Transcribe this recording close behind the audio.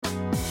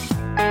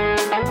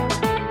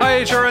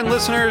HRN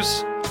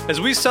listeners.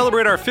 As we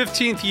celebrate our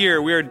 15th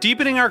year, we are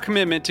deepening our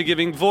commitment to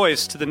giving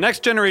voice to the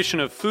next generation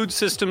of food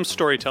systems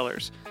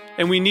storytellers,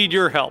 and we need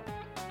your help.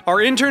 Our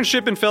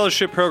internship and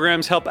fellowship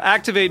programs help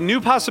activate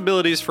new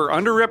possibilities for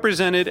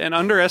underrepresented and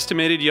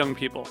underestimated young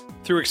people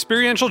through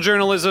experiential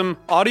journalism,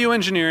 audio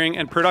engineering,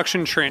 and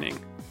production training.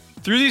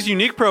 Through these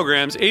unique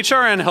programs,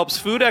 HRN helps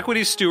food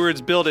equity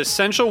stewards build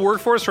essential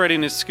workforce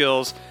readiness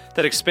skills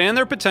that expand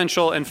their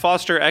potential and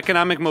foster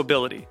economic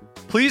mobility.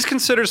 Please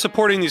consider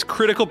supporting these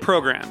critical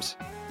programs.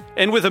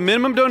 And with a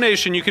minimum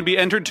donation, you can be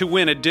entered to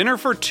win a dinner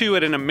for two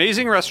at an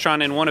amazing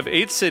restaurant in one of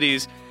 8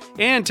 cities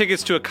and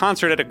tickets to a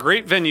concert at a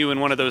great venue in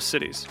one of those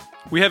cities.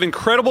 We have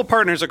incredible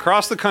partners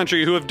across the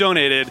country who have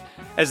donated,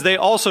 as they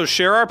also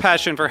share our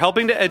passion for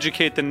helping to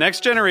educate the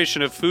next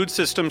generation of food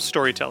systems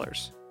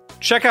storytellers.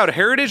 Check out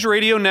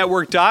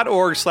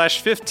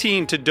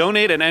heritageradionetwork.org/15 to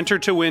donate and enter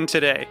to win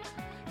today.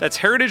 That's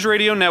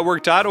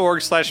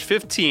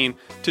heritageradionetwork.org/15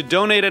 to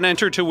donate and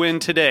enter to win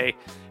today.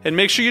 And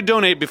make sure you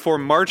donate before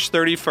March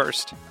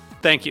 31st.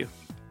 Thank you.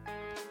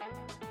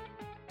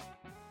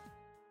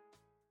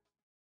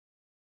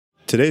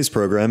 Today's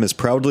program is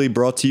proudly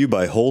brought to you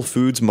by Whole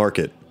Foods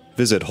Market.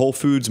 Visit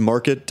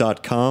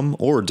WholeFoodsMarket.com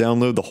or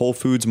download the Whole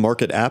Foods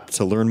Market app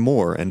to learn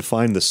more and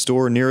find the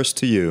store nearest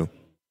to you.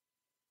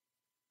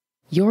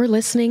 You're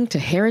listening to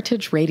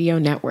Heritage Radio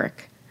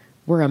Network.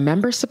 We're a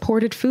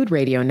member-supported food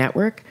radio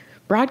network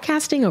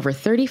broadcasting over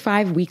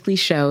 35 weekly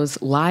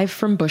shows live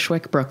from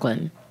Bushwick,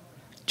 Brooklyn.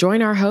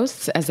 Join our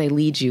hosts as they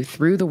lead you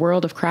through the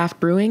world of craft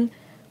brewing,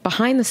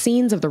 behind the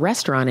scenes of the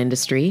restaurant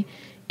industry,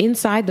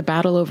 inside the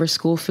battle over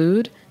school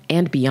food,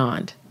 and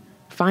beyond.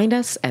 Find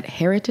us at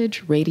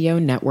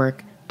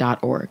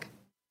heritageradionetwork.org.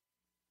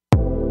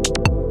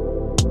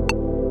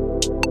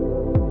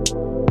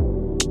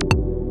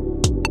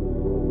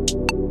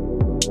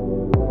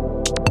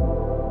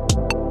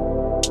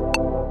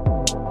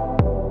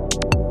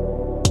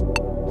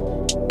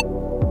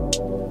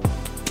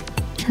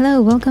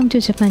 Hello, welcome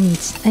to Japan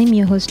Eats. I'm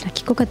your host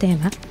Akiko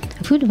Katayama,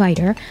 a food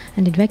writer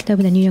and the director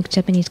of the New York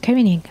Japanese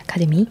Culinary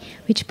Academy,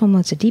 which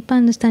promotes a deeper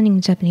understanding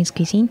of Japanese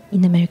cuisine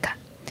in America.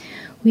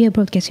 We are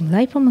broadcasting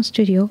live from a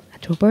studio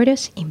at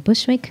Roberta's in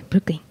Bushwick,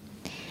 Brooklyn.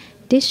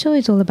 This show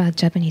is all about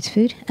Japanese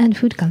food and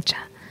food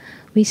culture.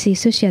 We see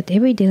sushi at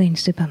every deli and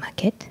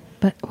supermarket,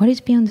 but what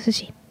is beyond the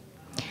sushi?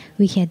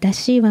 We hear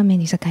dashi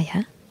ramen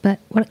izakaya, but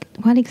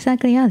what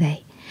exactly are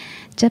they?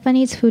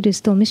 Japanese food is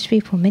still a mystery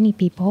for many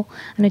people,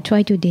 and I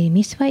try to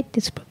demystify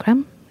this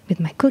program with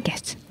my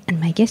co-guests.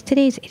 And my guest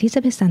today is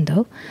Elizabeth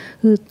Andoh,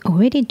 who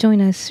already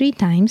joined us 3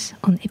 times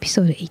on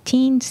episode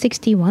 18,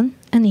 61,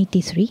 and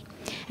 83,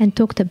 and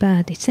talked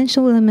about the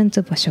essential elements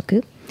of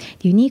washoku,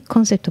 the unique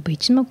concept of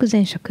ichimoku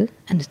zenshoku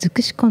and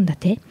tsukushi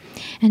kondate,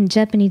 and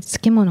Japanese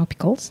tsukemono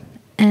pickles,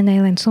 and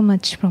I learned so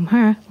much from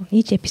her on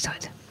each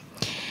episode.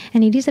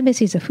 And Elizabeth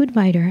is a food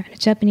writer and a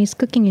Japanese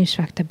cooking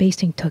instructor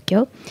based in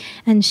Tokyo,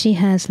 and she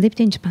has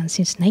lived in Japan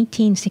since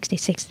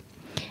 1966.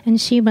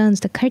 And she runs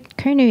the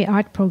culinary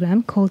art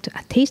program called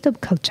A Taste of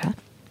Culture,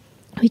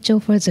 which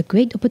offers a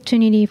great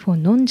opportunity for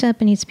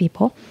non-Japanese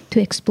people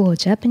to explore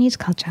Japanese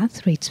culture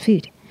through its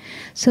food.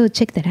 So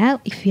check that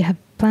out if you have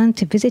planned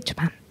to visit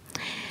Japan.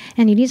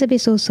 And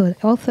Elizabeth is also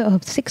the author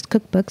of 6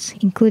 cookbooks,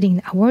 including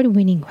the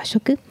award-winning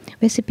Washoku,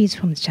 Recipes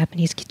from the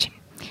Japanese Kitchen,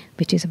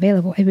 which is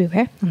available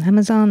everywhere on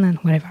Amazon and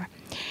wherever.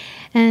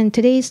 And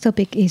today's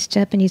topic is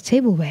Japanese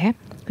tableware,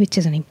 which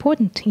is an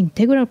important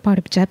integral part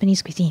of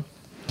Japanese cuisine.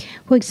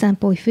 For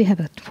example, if you have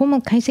a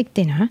formal kaiseki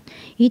dinner,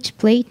 each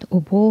plate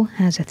or bowl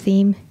has a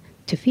theme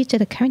to feature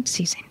the current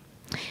season.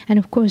 And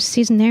of course,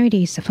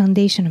 seasonality is the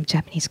foundation of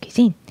Japanese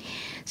cuisine.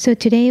 So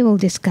today we'll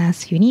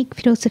discuss unique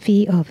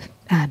philosophy of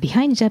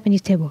behind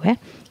Japanese tableware,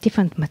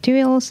 different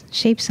materials,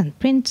 shapes and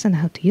prints, and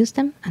how to use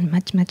them, and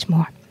much, much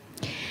more.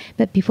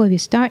 But before we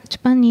start,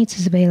 Japan Eats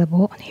is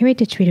available on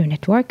Heritage Radio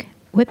Network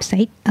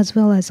website, as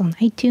well as on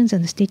iTunes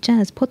and Stitcher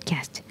as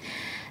podcast.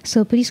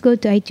 So please go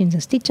to iTunes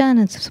and Stitcher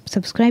and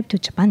subscribe to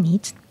Japan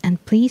Eats,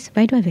 and please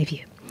write a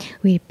review.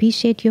 We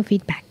appreciate your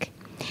feedback.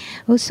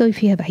 Also,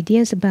 if you have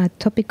ideas about the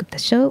topic of the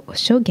show or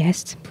show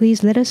guests,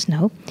 please let us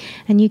know,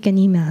 and you can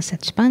email us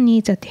at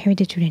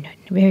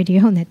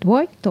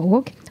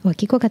japaneats@heritageradionetwork.org or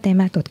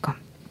kikokatayama.com.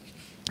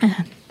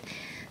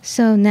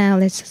 So now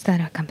let's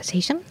start our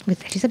conversation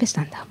with Elizabeth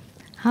Andoh.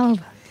 Hello.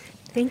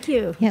 Thank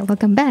you. Yeah,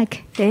 welcome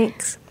back.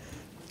 Thanks.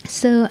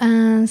 So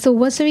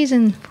what's the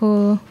reason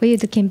for you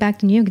to came back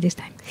to New York this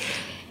time?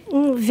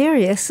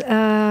 Various.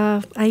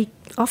 I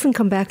often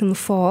come back in the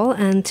fall,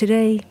 and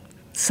today,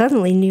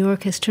 suddenly, New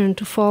York has turned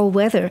to fall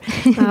weather.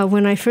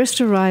 When I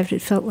first arrived,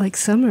 it felt like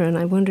summer, and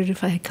I wondered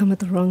if I had come at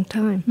the wrong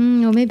time.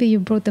 Or maybe you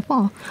brought the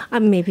fall.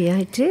 Maybe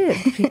I did,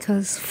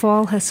 because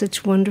fall has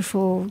such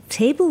wonderful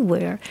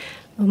tableware.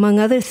 among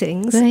other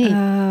things.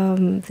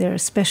 Right. There are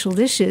special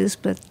dishes,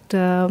 but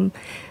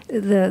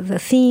the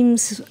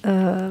themes,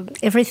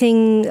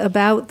 everything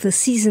about the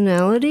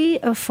seasonality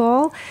of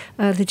fall,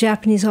 the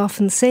Japanese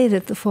often say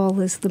that the fall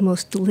is the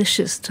most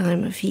delicious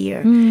time of year.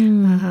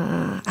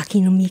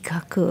 Aki no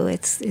mikaku,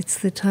 it's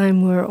the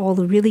time where all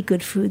the really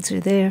good foods are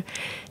there.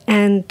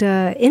 And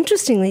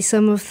interestingly,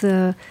 some of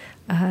the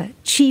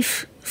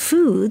chief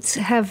foods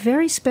have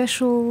very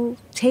special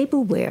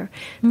tableware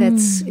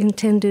that's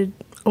intended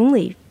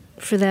only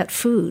for that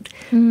food.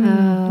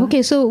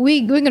 Okay, so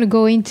we're going to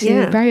go into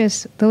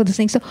various those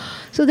things.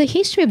 So the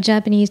history of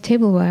Japanese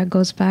tableware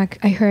goes back,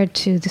 I heard,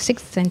 to the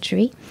 6th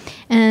century,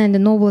 and the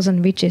nobles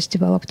and riches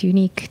developed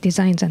unique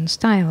designs and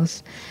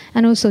styles.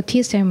 And also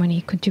tea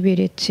ceremony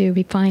contributed to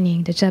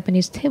refining the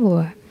Japanese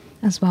tableware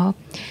as well.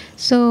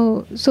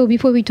 So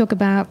before we talk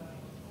about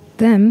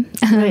them,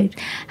 Right.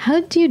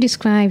 How do you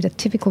describe the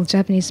typical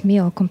Japanese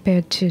meal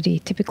compared to the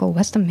typical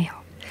Western meal?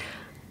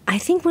 I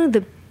think one of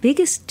the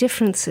biggest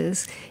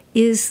differences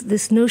is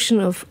this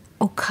notion of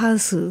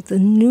okazu, the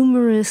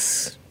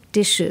numerous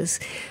dishes.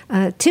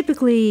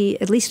 Typically,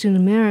 at least in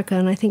America,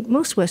 and I think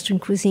most Western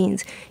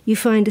cuisines, you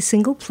find a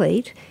single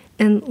plate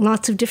and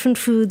lots of different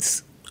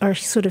foods are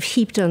sort of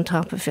heaped on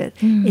top of it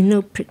in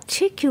no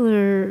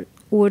particular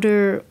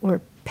order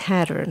or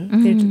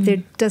pattern.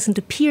 There doesn't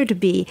appear to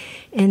be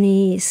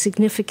any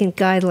significant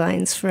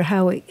guidelines for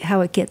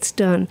how it gets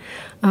done.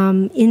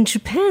 In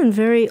Japan,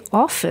 very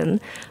often,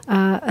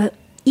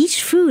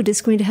 each food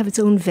is going to have its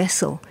own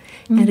vessel,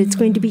 and it's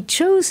going to be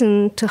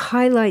chosen to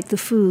highlight the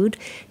food,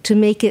 to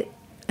make it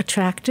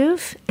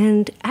attractive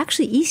and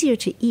actually easier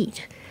to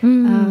eat.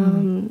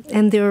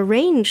 And they're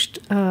arranged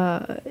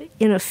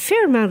in a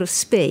fair amount of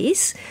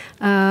space,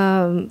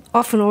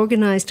 often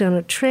organized on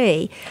a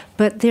tray,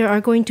 but there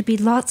are going to be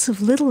lots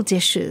of little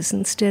dishes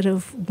instead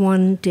of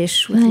one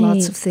dish with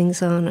lots of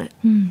things on it.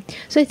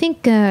 So I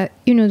think,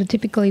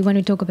 typically when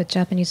we talk about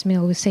Japanese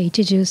meal, we say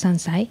ichiju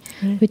sansai,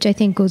 which I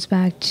think goes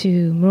back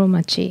to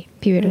Muromachi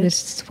period of the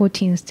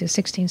 14th to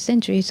 16th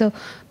century. So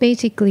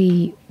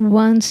basically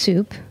one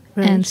soup,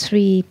 and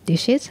 3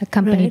 dishes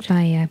accompanied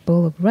by a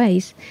bowl of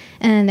rice.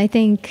 And I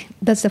think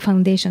that's the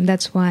foundation.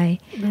 That's why.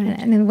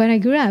 And then when I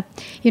grew up,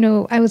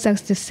 I was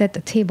asked to set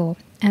the table,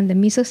 and the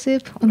miso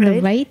soup on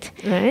the right,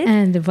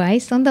 and the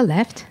rice on the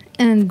left,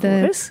 and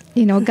the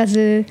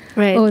gazu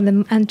or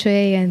the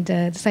entree and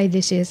the side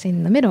dishes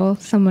in the middle,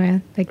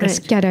 somewhere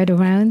scattered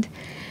around.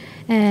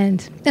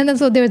 And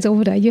also there's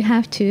order. You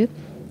have to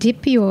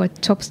dip your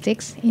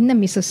chopsticks in the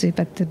miso soup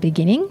at the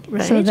beginning,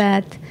 so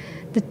that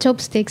the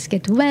chopsticks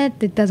get wet,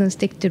 it doesn't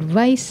stick to the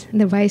rice, and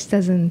the rice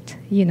doesn't,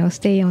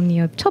 stay on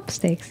your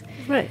chopsticks.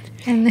 Right.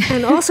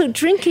 And also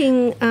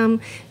drinking,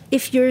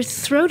 if your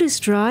throat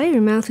is dry,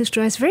 your mouth is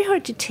dry, it's very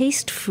hard to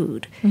taste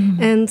food.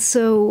 And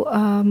so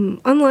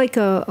unlike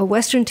a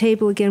Western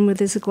table, again, where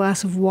there's a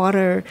glass of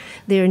water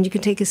there and you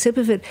can take a sip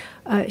of it,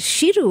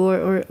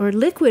 shiru or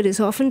liquid is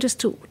often just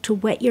to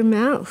wet your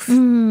mouth,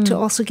 to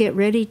also get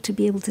ready to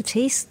be able to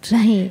taste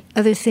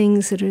other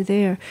things that are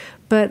there.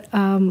 But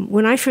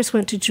when I first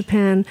went to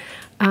Japan,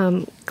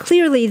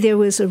 clearly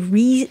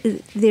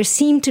there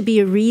seemed to be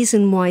a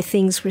reason why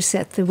things were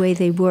set the way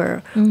they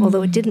were,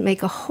 although it didn't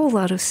make a whole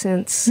lot of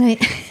sense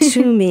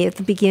to me at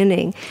the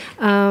beginning.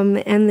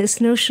 And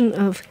this notion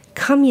of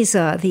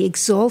kamiza, the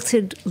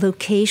exalted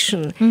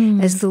location,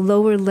 as the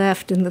lower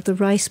left, and that the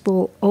rice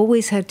bowl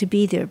always had to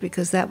be there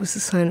because that was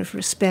a sign of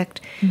respect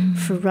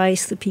for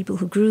rice, the people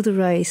who grew the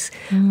rice.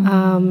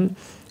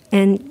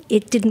 And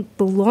it didn't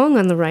belong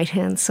on the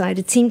right-hand side.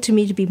 It seemed to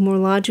me to be more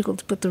logical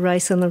to put the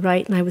rice on the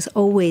right, and I was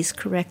always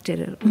corrected.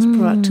 It was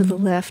brought to the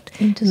left,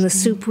 and the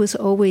soup was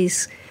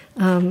always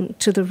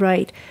to the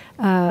right.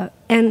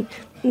 And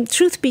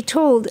truth be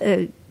told,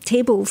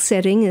 table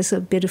setting is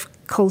a bit of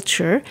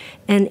culture,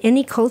 and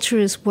any culture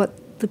is what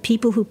the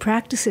people who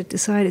practice it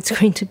decide it's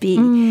going to be.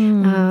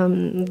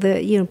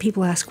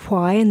 People ask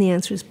why, and the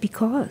answer is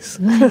because.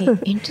 Right,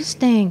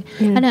 interesting.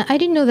 And I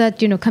didn't know that,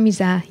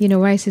 kamiza,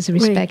 rice is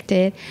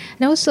respected.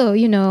 And also,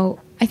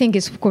 I think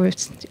it's, of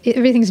course,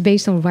 everything's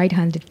based on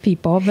right-handed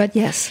people. But,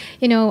 if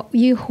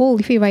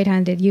you're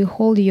right-handed, you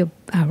hold your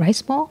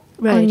rice bowl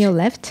on your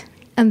left.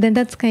 And then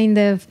that's kind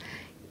of,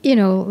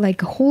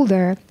 like a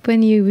holder.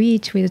 When you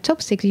reach with a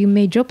chopstick, you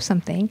may drop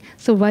something.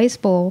 So rice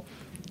bowl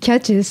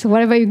catches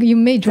whatever you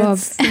may drop.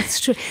 That's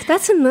true.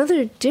 That's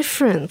another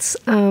difference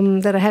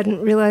that I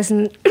hadn't realized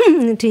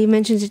until you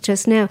mentioned it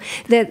just now,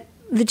 that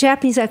the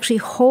Japanese actually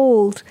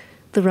hold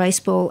the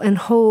rice bowl and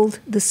hold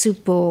the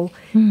soup bowl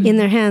in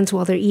their hands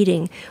while they're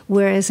eating,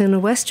 whereas in a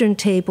Western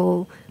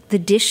table, the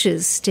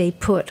dishes stay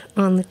put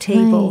on the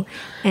table,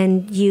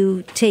 and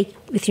you take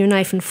with your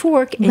knife and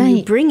fork and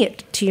you bring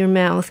it to your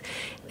mouth.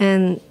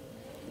 And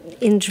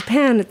in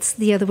Japan, it's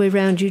the other way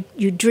around.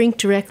 You drink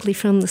directly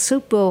from the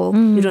soup bowl.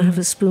 You don't have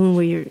a spoon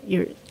where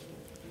you're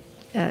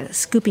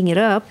scooping it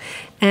up.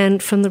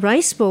 And from the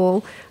rice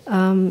bowl,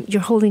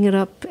 you're holding it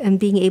up and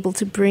being able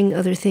to bring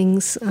other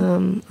things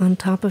on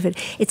top of it.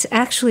 It's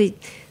actually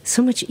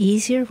so much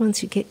easier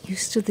once you get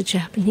used to the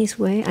Japanese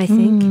way, I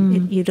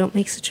think. You don't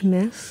make such a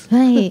mess.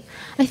 Right.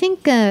 I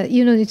think,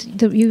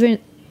 you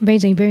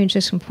raised a very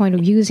interesting point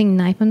of using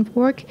knife and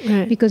fork,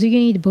 Right. because you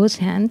need both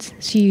hands,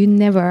 so you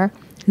never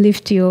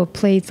lift your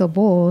plates or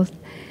bowls.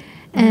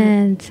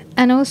 And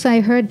also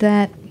I heard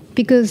that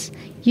because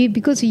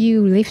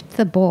you lift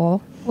the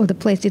bowl or the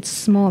plate, it's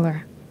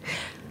smaller.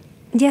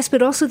 Yes,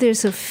 but also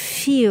there's a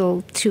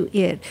feel to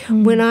it.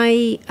 When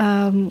I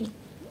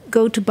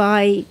go to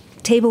buy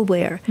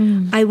tableware,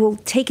 I will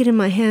take it in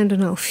my hand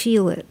and I'll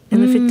feel it.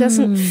 And if it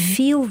doesn't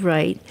feel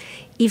right,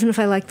 even if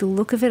I like the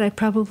look of it, I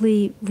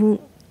probably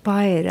won't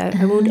buy it.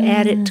 I won't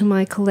add it to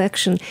my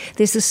collection.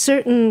 There's a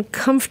certain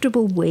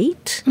comfortable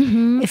weight.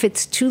 If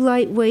it's too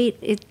lightweight,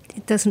 it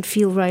doesn't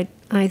feel right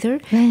either.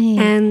 Right.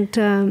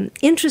 And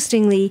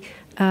interestingly,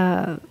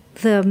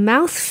 the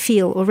mouth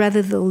feel, or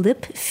rather the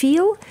lip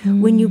feel,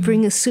 when you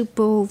bring a soup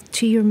bowl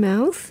to your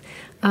mouth,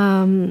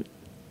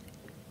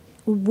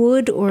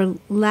 wood or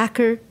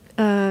lacquer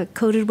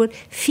coated wood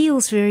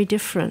feels very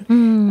different.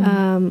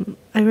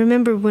 I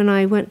remember when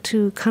I went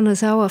to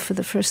Kanazawa for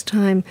the first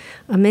time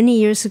many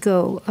years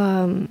ago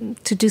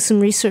to do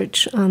some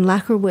research on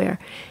lacquerware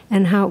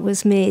and how it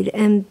was made,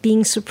 and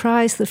being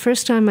surprised the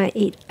first time I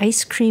ate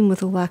ice cream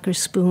with a lacquer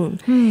spoon.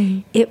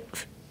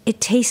 It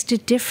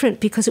tasted different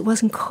because it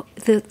wasn't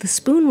the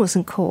spoon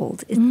wasn't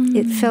cold.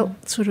 It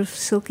felt sort of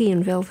silky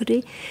and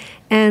velvety.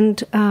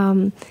 And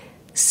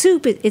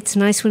soup, it's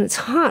nice when it's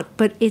hot,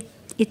 but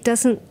it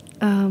doesn't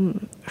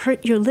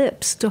hurt your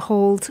lips to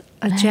hold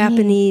a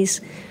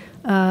Japanese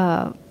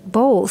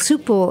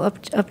soup bowl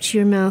up to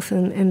your mouth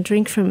and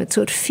drink from it.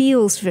 So it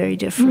feels very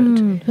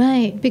different.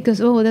 Right, because,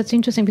 that's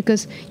interesting,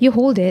 because you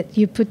hold it,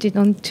 you put it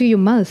onto your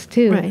mouth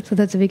too. Right. So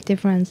that's a big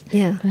difference.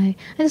 Yeah. Right.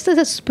 And it's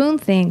the spoon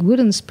thing,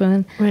 wooden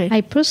spoon. Right. I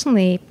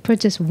personally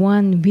purchased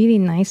one really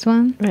nice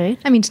one. Right.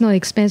 I mean, it's not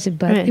expensive,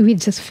 but Right. it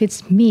just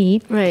fits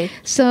me. Right.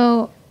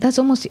 So that's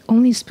almost the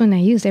only spoon I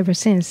used ever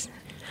since.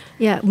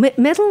 Yeah,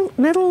 metal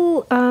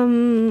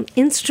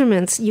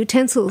instruments,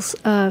 utensils,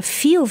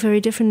 feel very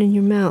different in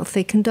your mouth.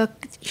 They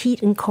conduct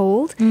heat and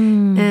cold,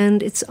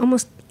 and it's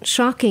almost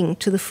shocking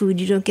to the food.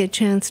 You don't get a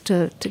chance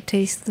to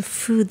taste the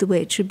food the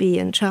way it should be.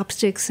 And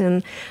chopsticks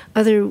and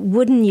other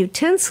wooden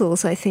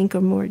utensils, I think,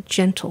 are more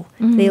gentle.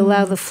 They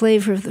allow the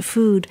flavor of the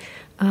food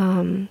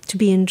to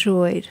be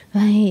enjoyed.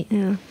 Right.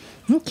 Yeah.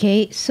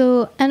 Okay.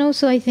 So, and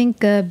also I think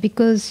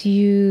because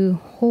you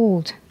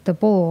hold the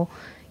bowl,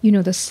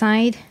 the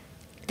side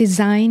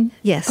design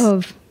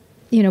of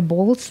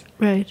bowls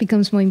Right.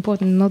 becomes more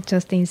important, not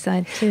just the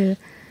inside too.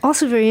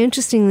 Also, very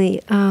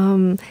interestingly,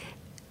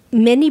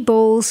 many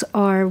bowls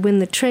are, when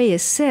the tray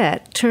is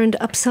set, turned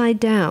upside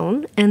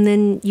down, and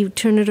then you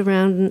turn it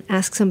around and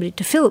ask somebody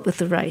to fill it with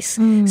the rice.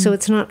 So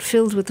it's not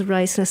filled with the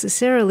rice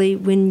necessarily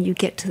when you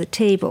get to the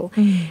table.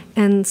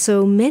 And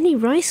so many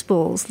rice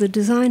bowls, the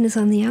design is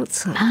on the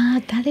outside.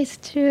 Ah, that is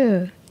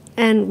true.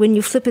 And when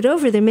you flip it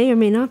over, there may or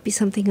may not be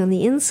something on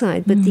the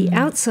inside, but the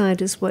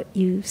outside is what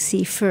you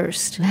see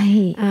first.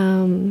 Right.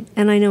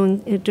 And I know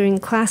during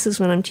classes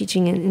when I'm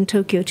teaching in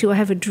Tokyo, too, I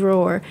have a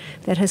drawer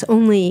that has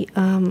only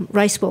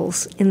rice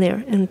bowls in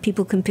there, and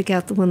people can pick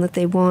out the one that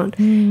they want.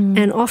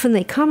 And often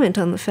they comment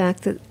on the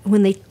fact that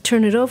when they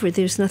turn it over,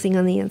 there's nothing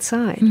on the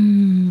inside.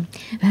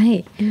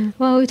 Right. Yeah.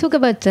 Well, we talk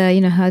about,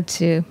 how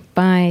to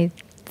buy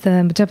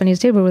the Japanese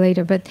tableware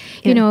later, but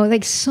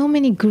like so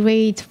many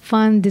great,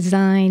 fun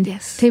designed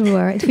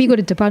tableware. If you go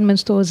to department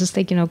stores, it's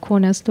like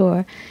corner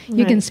store,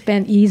 you can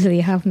spend easily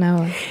half an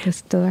hour at the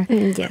store.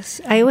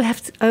 Yes, I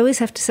always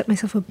have to set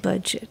myself a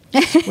budget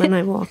when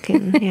I walk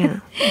in. Yeah,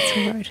 it's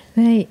hard.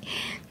 Right.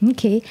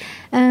 Okay.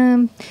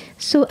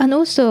 So and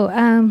also,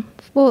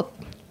 well,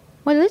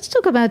 let's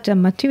talk about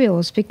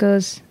materials,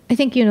 because I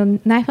think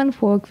knife and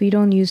fork. We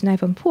don't use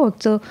knife and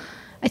fork, so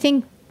I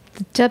think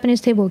the Japanese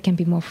table can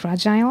be more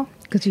fragile,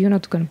 because you're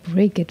not going to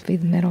break it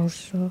with metals.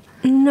 So.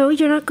 No,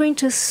 you're not going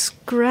to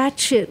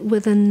scratch it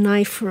with a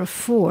knife or a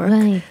fork.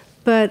 Right.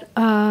 But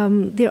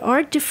there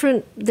are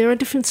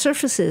different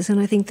surfaces, and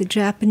I think the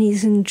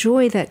Japanese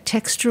enjoy that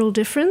textural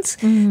difference.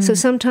 So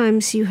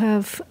sometimes you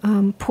have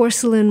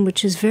porcelain,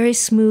 which is very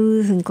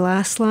smooth and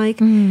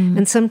glass-like,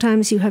 and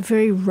sometimes you have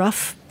very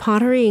rough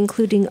pottery,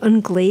 including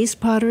unglazed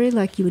pottery,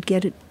 like you would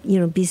get at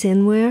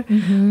bizenware.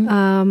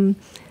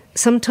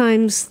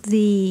 Sometimes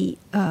the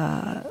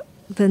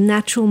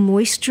natural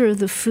moisture of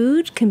the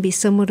food can be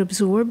somewhat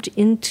absorbed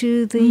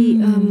into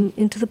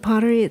the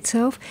pottery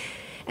itself.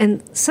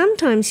 And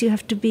sometimes you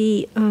have to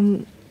be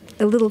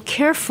a little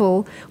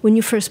careful when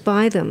you first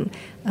buy them.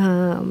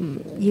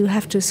 You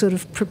have to sort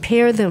of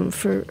prepare them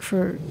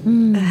for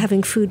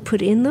having food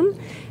put in them.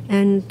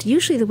 And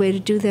usually the way to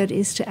do that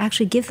is to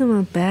actually give them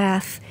a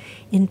bath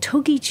in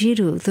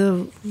togijiru.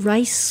 The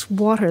rice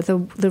water, the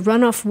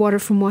runoff water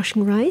from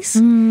washing rice,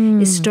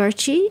 is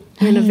starchy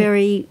in a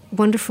very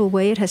wonderful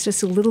way. It has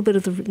just a little bit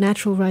of the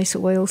natural rice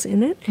oils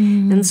in it.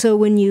 And so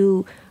when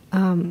you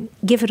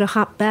give it a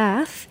hot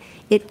bath,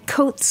 it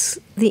coats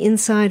the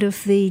inside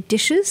of the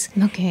dishes,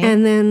 Okay.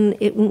 and then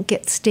it won't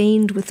get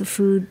stained with the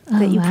food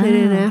that you put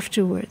in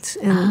afterwards.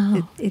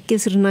 And it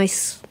gives it a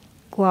nice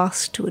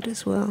gloss to it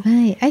as well.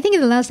 Right. I think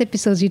in the last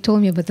episodes you told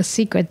me about the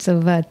secrets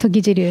of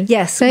togijiru.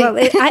 Yes, Right? well,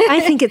 I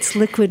think it's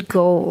liquid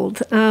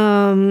gold.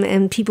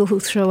 And people who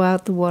throw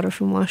out the water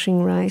from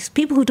washing rice,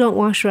 people who don't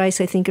wash rice,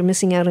 I think, are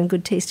missing out on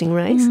good tasting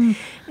rice.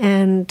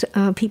 And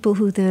people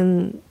who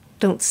then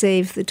don't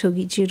save the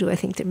togijiru, I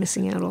think they're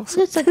missing out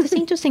also. So that's an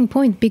interesting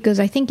point, because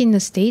I think in the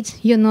States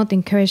you're not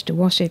encouraged to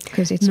wash it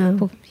because it's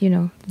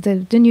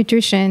the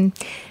nutrition.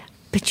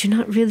 But you're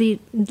not really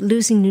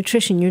losing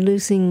nutrition, you're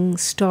losing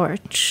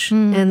starch.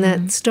 And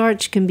that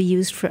starch can be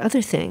used for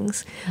other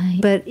things. Right.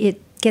 But it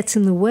gets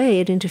in the way,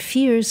 it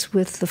interferes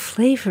with the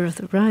flavor of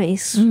the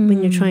rice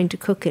when you're trying to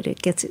cook it.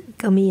 It gets it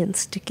gummy and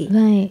sticky.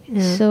 Right.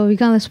 Yeah. So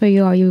regardless where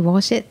you are, you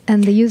wash it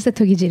and they use the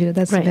togijiru.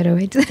 That's Right. a better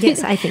way to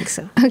Yes, I think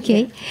so.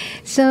 Okay.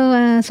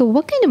 Yeah. So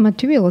what kind of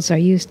materials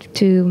are used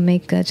to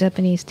make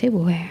Japanese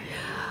tableware?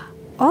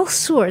 All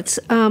sorts.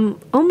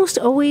 Almost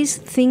always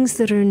things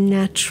that are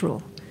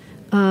natural.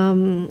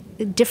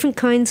 Different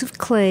kinds of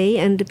clay,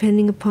 and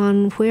depending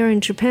upon where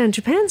in Japan.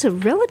 Japan's a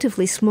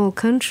relatively small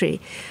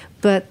country,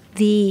 but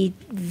the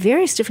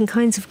various different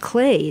kinds of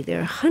clay,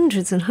 there are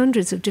hundreds and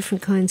hundreds of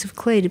different kinds of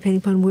clay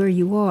depending upon where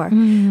you are.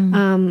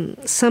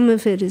 Some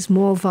of it is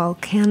more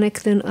volcanic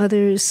than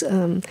others,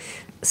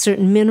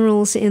 certain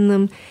minerals in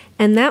them,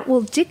 and that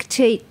will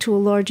dictate to a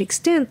large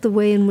extent the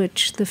way in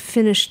which the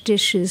finished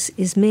dish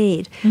is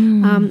made.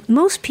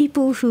 Most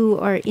people who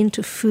are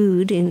into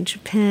food in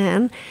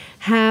Japan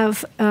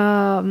have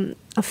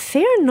a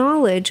fair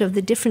knowledge of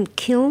the different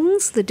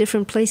kilns, the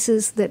different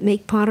places that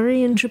make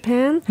pottery in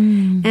Japan,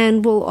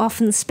 and will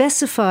often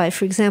specify,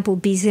 for example,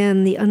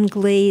 bizen, the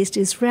unglazed,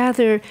 is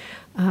rather,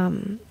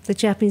 the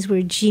Japanese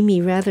word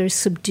jimi, rather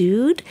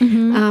subdued,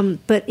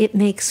 but it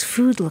makes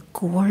food look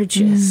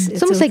gorgeous.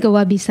 It's almost like a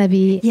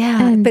wabi-sabi.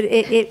 Yeah, but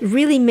it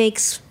really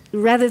makes,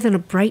 rather than a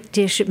bright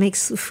dish, it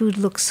makes the food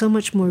look so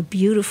much more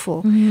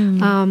beautiful.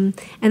 And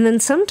then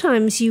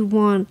sometimes you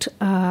want,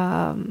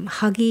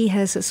 hagi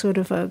has a sort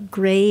of a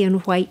gray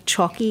and white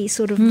chalky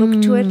sort of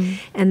look to it,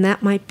 and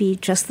that might be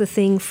just the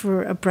thing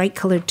for a bright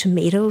colored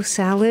tomato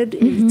salad.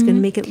 It's going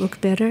to make it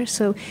look better.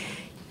 So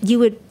you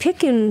would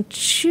pick and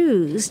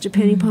choose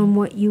depending upon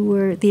what you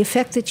were, the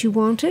effect that you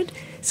wanted.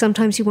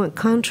 Sometimes you want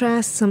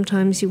contrast,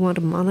 sometimes you want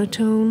a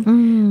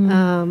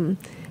monotone.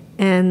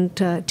 And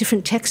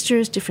different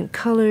textures, different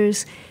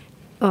colors,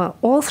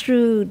 all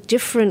through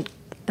different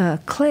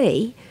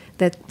clay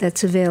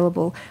that's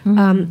available.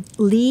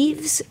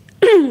 Leaves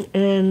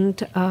and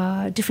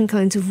different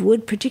kinds of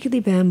wood,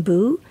 particularly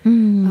bamboo,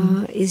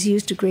 is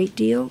used a great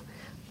deal.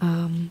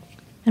 And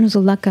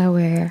also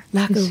lacquerware.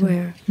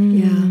 Lacquerware,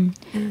 yeah.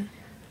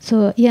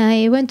 So, yeah,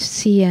 I went to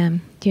see,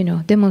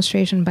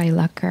 demonstration by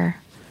lacquer,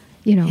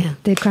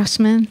 the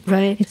craftsman.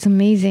 Right. It's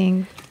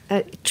amazing.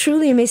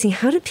 Truly amazing.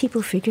 How do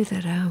people figure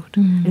that out? I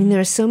mean, there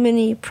are so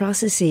many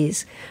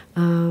processes.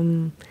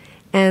 And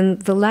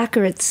the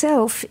lacquer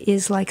itself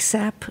is like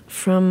sap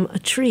from a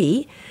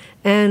tree,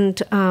 and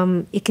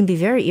it can be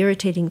very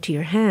irritating to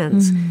your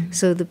hands.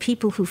 So the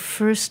people who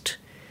first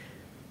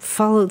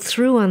followed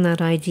through on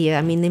that idea,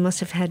 I mean, they must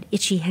have had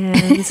itchy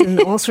hands and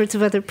all sorts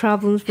of other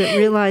problems, but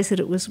realized that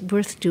it was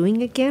worth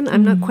doing again.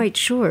 I'm not quite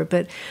sure,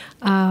 but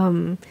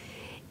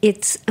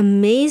it's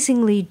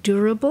amazingly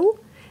durable.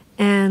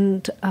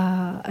 And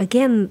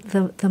again,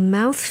 the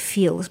mouth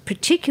feel,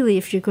 particularly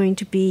if you're going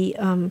to be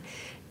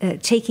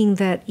taking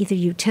that either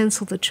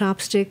utensil, the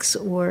chopsticks,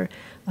 or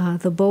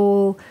the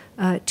bowl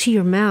to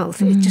your mouth,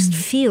 it just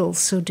feels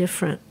so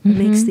different. It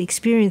makes the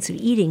experience of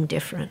eating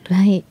different.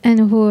 Right.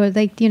 And for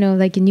like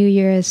a New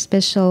Year's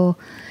special,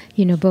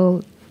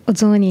 bowl,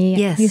 ozoni,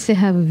 Yes. used to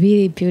have a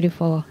really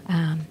beautiful,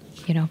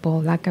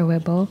 bowl,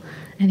 lacquerware bowl,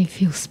 and it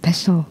feels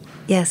special.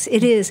 Yes,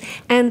 it is.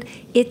 And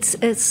it's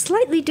a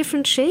slightly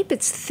different shape.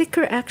 It's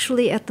thicker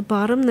actually at the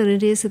bottom than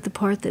it is at the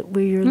part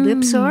where your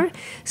lips are,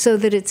 so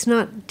that it's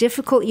not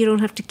difficult. You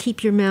don't have to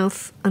keep your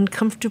mouth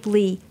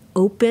uncomfortably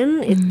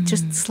open. It's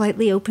just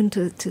slightly open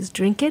to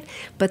drink it,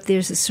 but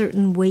there's a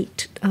certain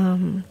weight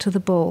to the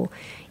bowl.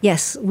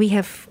 Yes, we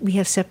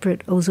have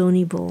separate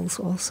ozoni bowls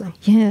also.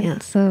 Yeah.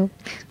 So,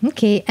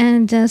 okay.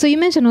 And so you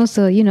mentioned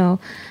also,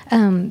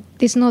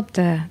 it's not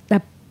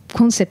that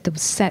concept of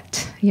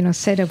set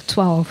of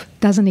 12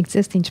 doesn't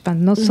exist in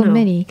Japan, not so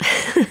many.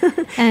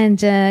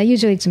 And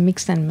usually it's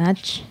mix and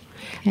match.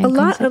 A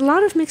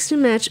lot of mix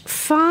and match.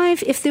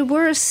 5, if there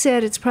were a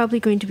set, it's probably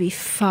going to be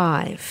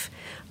 5.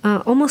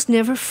 Almost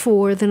never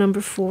 4. The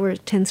number 4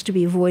 tends to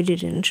be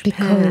avoided in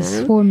Japan.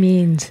 Because 4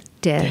 means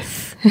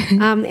death.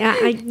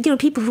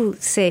 People who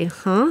say,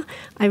 huh?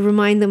 I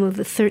remind them of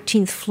the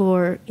 13th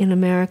floor in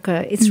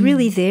America. It's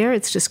really there.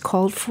 It's just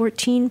called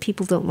 14.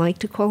 People don't like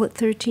to call it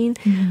 13.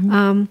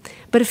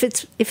 But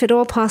if at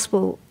all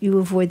possible, you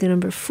avoid the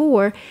number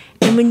 4.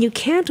 And when you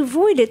can't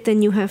avoid it,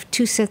 then you have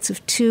 2 sets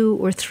of 2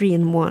 or 3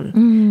 in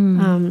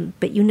 1.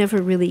 But you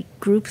never really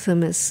group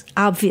them as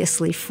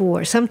obviously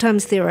 4.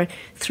 Sometimes there are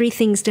 3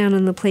 things down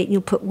on the plate, and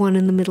you'll put 1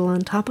 in the middle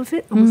on top of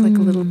it, almost like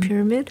a little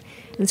pyramid.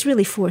 And it's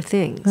really 4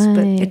 things,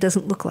 but it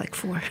doesn't look like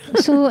 4.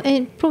 So,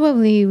 and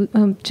probably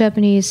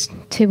Japanese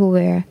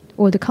tableware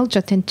or the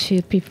culture tend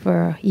to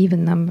prefer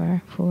even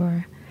number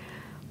for...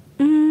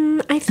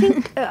 I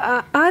think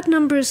odd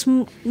numbers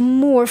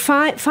more.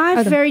 Five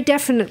very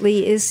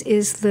definitely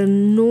is the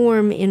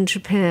norm in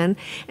Japan.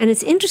 And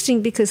it's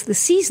interesting because the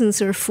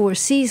seasons are 4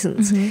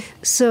 seasons.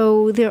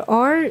 So there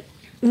are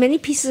many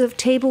pieces of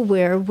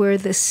tableware where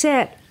the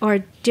set are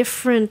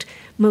different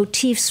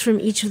motifs from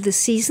each of the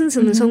seasons,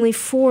 and there's only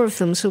 4 of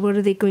them. So what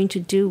are they going to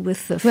do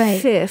with the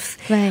 5th?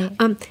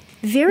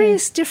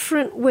 Various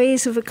different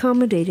ways of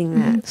accommodating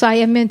that. So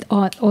I meant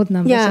odd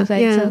numbers. Yeah.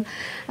 So,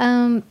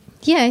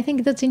 I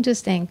think that's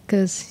interesting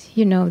because,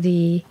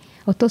 the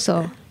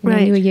otoso,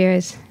 New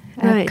Year's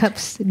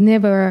cups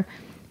never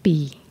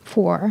be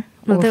 4.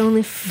 No, they're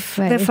only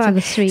they're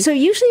 5. 3. So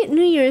usually at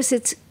New Year's,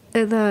 it's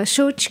the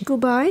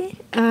shochikubai,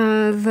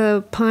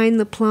 the pine,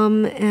 the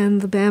plum,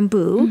 and the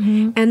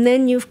bamboo. And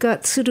then you've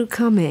got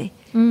tsurukame,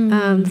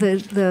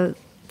 the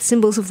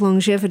symbols of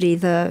longevity,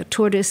 the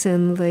tortoise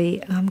and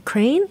the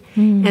crane.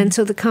 And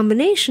so the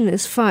combination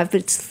is 5,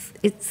 but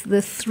it's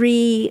the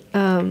 3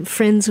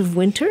 friends of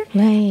winter.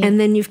 And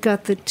then you've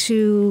got the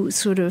 2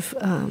 sort of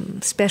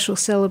special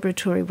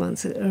celebratory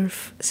ones that are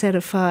set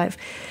of 5.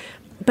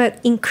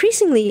 But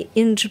increasingly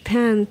in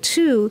Japan,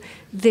 too,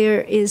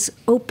 there is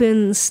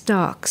open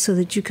stock so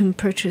that you can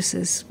purchase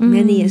as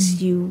many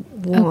as you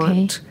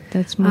want. Okay.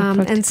 That's more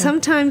practical. And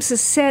sometimes the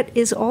set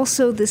is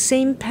also the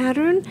same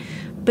pattern,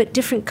 but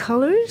different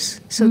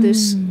colors. So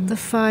there's the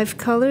 5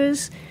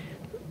 colors,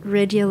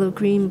 red, yellow,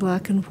 green,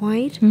 black, and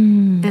white.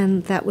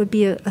 And that would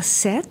be a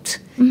set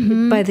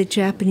by the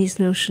Japanese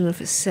notion of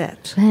a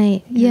set.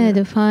 Right. Yeah,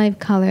 the 5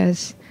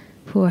 colors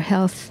for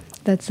health.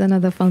 That's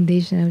another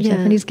foundation of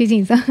Japanese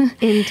cuisine.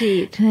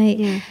 Indeed. Right.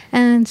 Yeah.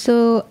 And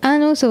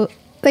also,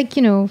 like,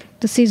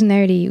 the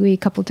seasonality we a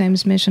couple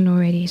times mentioned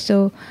already.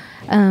 So,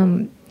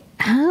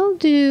 how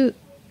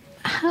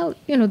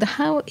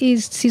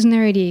is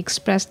seasonality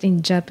expressed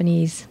in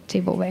Japanese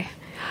tableware?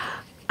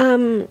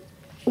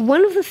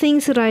 One of the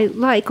things that I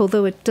like,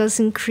 although it does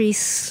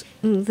increase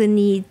the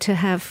need to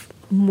have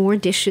more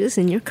dishes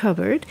in your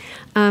cupboard,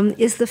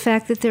 is the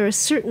fact that there are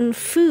certain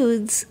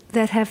foods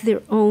that have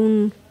their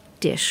own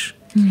dish.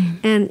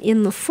 And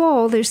in the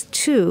fall, there's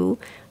 2.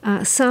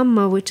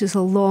 Samma, which is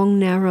a long,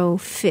 narrow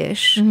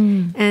fish.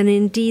 And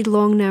indeed,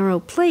 long, narrow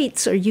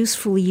plates are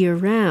useful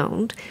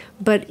year-round.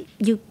 But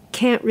you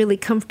can't really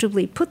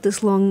comfortably put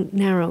this long,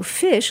 narrow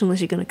fish, unless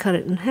you're going to cut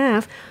it in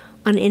half,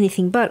 on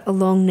anything but a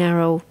long,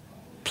 narrow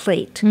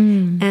plate.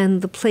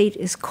 And the plate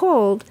is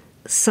called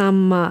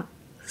samma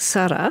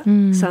zara,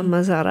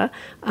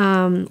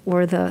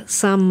 or the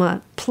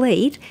samma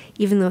plate,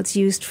 even though it's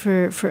used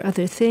for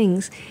other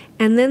things.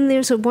 And then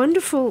there's a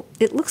wonderful,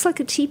 it looks like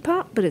a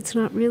teapot, but it's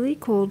not really,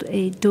 called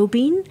a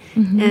dobin.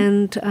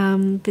 And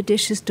the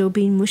dish is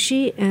dobin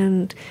mushi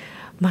and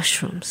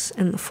mushrooms.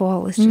 And the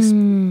fall is just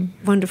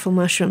wonderful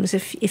mushrooms.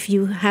 If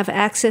you have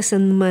access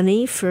and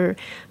money for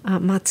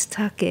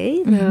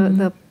matsutake,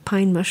 the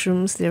pine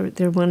mushrooms,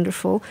 they're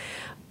wonderful.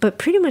 But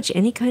pretty much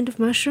any kind of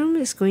mushroom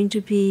is going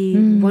to be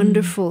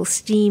wonderful,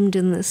 steamed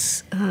in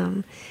this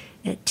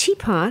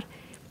teapot,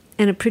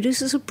 and it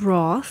produces a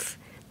broth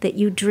that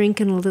you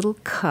drink in a little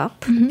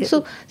cup.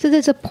 So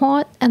there's a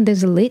pot and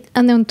there's a lid,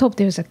 and then on top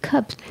there's a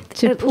cup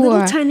to pour. A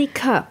little tiny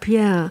cup,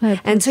 yeah.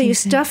 And so you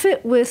stuff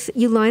it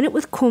you line it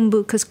with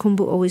kombu, because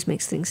kombu always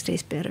makes things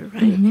taste better,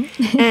 right?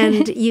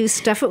 And you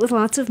stuff it with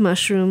lots of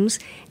mushrooms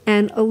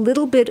and a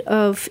little bit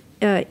of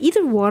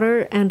either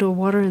water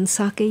and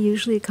sake,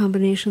 usually a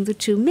combination of the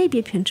 2, maybe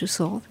a pinch of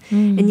salt,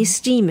 and you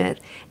steam it.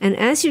 And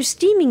as you're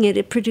steaming it,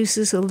 it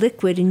produces a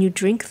liquid, and you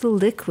drink the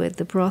liquid.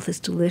 The broth is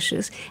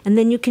delicious. And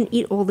then you can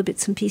eat all the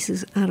bits and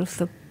pieces out of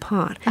the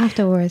pot.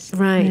 Afterwards.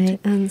 Right.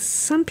 And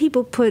some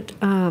people put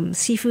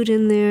seafood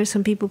in there,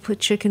 some people put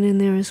chicken in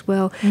there as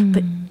well,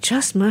 but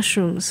just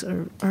mushrooms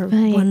are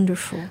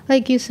wonderful.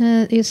 Like you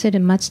said in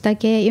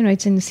matsutake,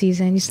 it's in the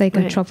season. It's like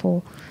a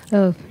truffle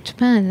of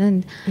Japan.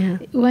 And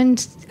when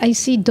I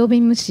see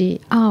dobin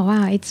mushi, oh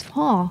wow, it's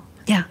fall.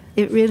 Yeah,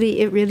 it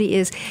really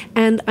is.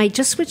 And I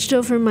just switched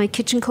over my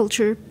kitchen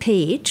culture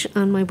page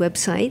on my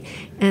website,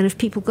 and if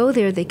people go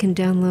there, they can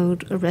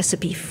download a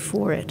recipe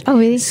for it. Oh,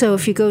 really? So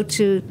if you go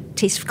to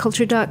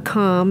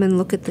tasteofculture.com and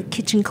look at the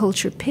kitchen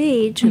culture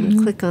page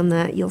and click on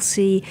that, you'll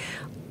see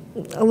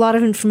a lot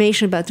of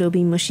information about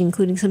dobimushi,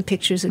 including some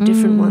pictures of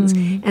different ones.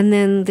 And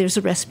then there's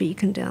a recipe you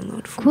can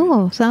download for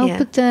Cool. it. So I'll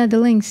put the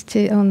links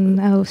on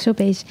our show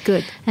page.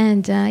 Good.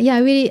 And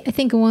I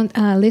think I want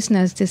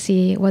listeners to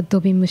see what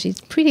dobimushi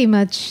is. Pretty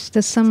much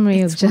the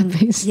summary of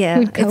Japanese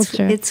food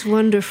culture. It's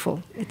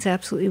wonderful. It's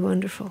absolutely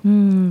wonderful.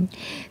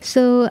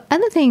 So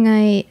other thing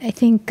I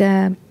think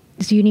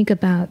is unique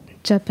about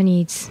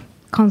Japanese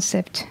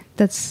concept,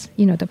 that's,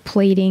 the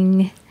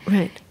plating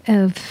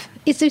of,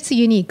 it's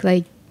unique.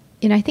 Like,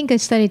 I think I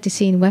started to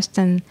see in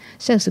Western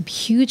sales a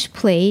huge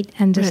plate,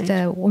 and just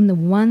on the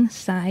one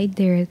side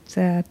there's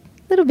a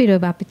little bit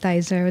of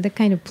appetizer, the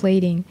kind of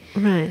plating.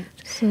 Right.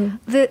 So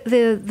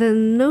the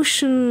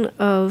notion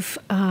of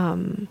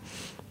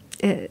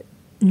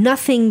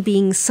nothing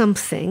being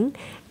something,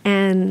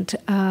 and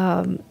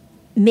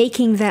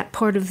making that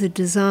part of the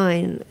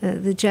design,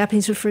 the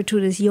Japanese refer to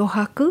it as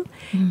yohaku,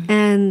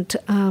 and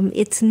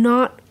it's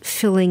not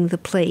filling the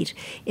plate.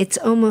 It's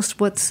almost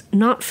what's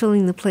not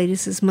filling the plate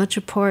is as much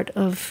a part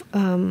of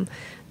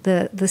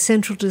the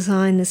central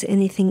design as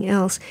anything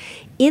else.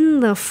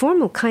 In the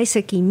formal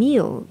kaiseki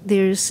meal,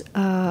 there's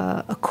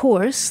a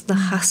course, the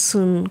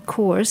hasun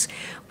course,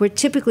 where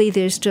typically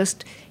there's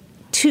just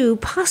 2,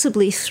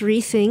 possibly 3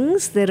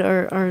 things that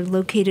are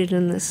located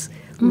in this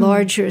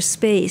larger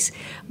space,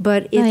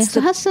 but it's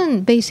so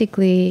hasun,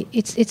 basically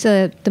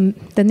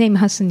the name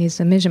hasun is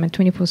a measurement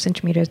 24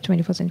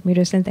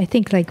 centimeters, and I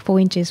think like 4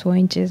 inches,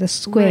 a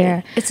square.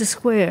 Right. It's a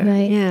square,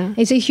 right? Yeah,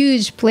 it's a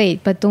huge plate,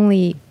 but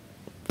only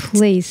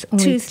place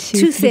only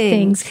two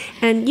things.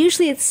 And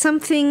usually it's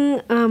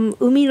something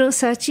umi no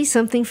sachi,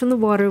 something from the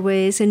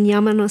waterways, and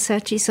yama no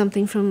sachi,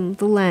 something from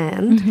the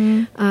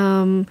land.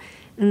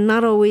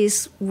 Not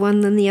always one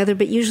than the other,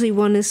 but usually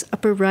one is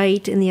upper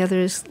right and the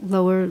other is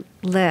lower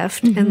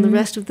left, and the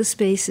rest of the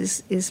space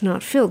is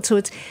not filled. So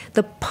it's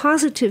the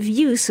positive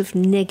use of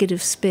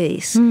negative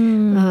space.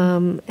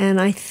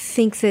 And I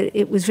think that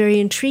it was very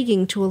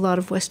intriguing to a lot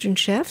of Western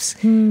chefs,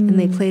 and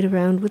they played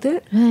around with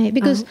it. Right,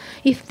 because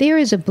if there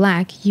is a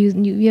black, you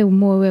have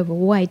more of a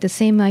white, the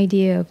same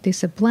idea of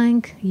there's a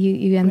blank,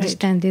 you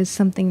understand there's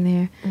something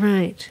there.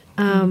 Right.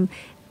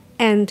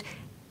 And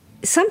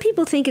some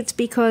people think it's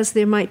because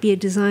there might be a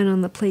design on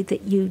the plate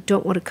that you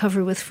don't want to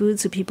cover with food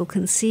so people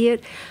can see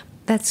it.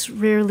 That's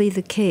rarely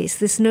the case.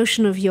 This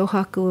notion of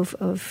yohaku,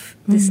 of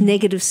this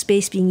negative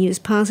space being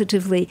used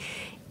positively,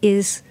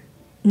 is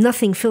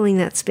nothing filling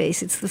that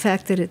space. It's the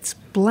fact that it's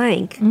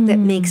blank that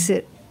makes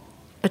it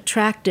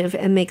attractive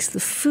and makes the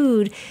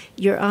food,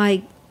 your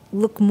eye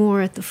look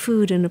more at the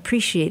food and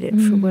appreciate it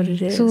for what it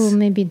is. So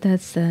maybe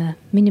that's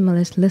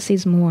minimalist, less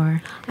is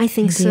more. I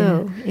think idea.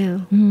 so, yeah.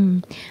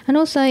 And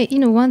also,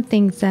 one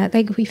thing that,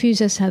 like if you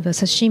just have a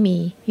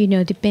sashimi,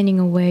 depending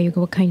on where you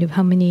go, what kind of,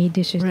 how many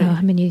dishes,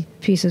 how many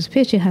pieces of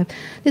fish you have,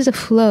 there's a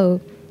flow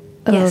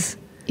of,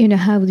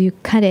 how do you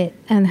cut it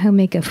and how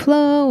make a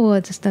flow, or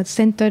just not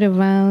centered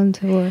around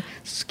or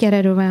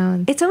scattered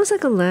around. It's almost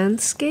like a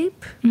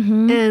landscape.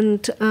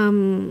 And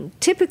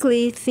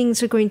typically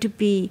things are going to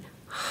be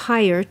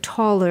higher,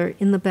 taller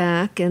in the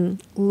back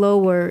and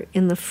lower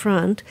in the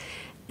front.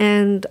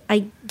 And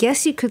I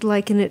guess you could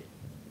liken it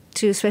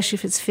to, especially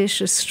if it's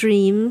fish, a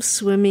stream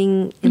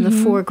swimming in the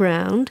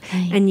foreground.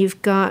 Right. And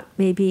you've got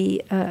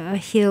maybe a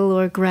hill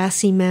or a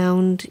grassy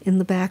mound in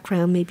the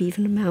background, maybe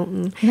even a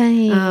mountain,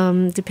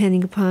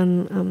 depending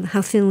upon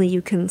how thinly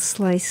you can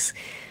slice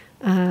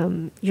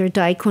your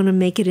daikon and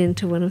make it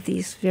into one of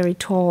these very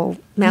tall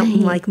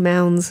mountain-like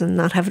mounds and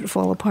not have it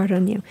fall apart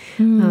on you.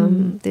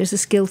 There's a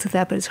skill to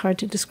that, but it's hard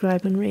to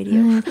describe on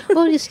radio.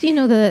 Well, it's,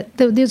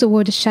 there's a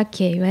word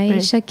shake,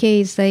 right? Shake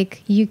is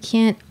like you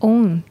can't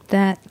own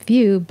that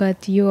view,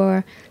 but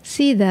you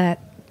see that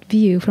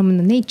view from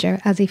the nature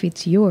as if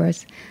it's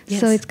yours. Yes.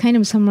 So it's kind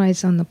of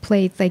summarized on the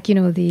plate, like,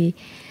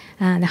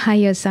 the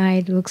higher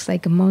side looks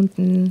like a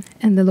mountain,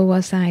 and the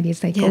lower side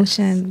is like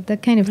ocean.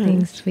 That kind of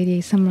things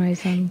really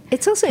summarize on.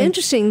 It's also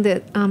interesting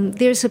that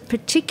there's a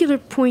particular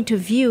point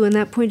of view, and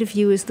that point of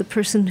view is the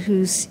person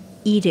who's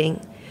eating.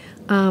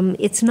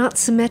 It's not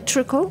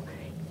symmetrical.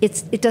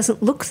 It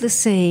doesn't look the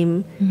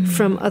same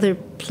from other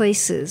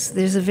places.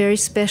 There's a very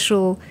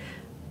special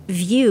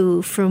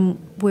view from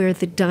where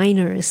the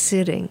diner is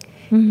sitting,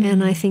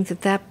 and I think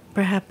that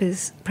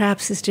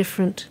perhaps is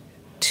different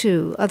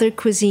too. Other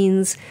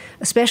cuisines,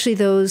 especially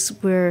those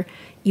where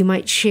you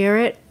might share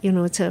it,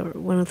 it's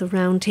one of the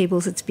round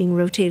tables that's being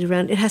rotated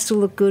around, it has to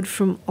look good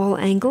from all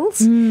angles,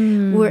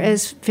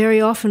 whereas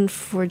very often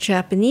for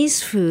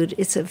Japanese food,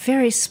 it's a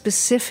very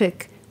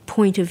specific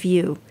point of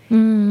view,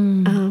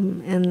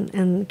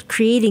 and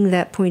creating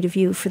that point of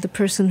view for the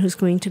person who's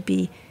going to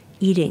be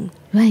eating.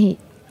 Right.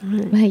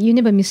 You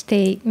never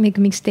make a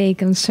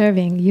mistake on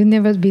serving. You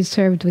never be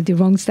served with the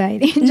wrong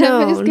side.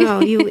 No,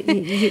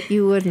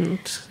 you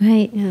wouldn't.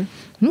 Right. Yeah.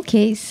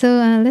 Okay, so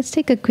let's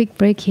take a quick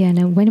break here,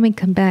 and when we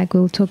come back,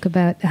 we'll talk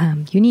about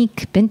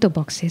unique bento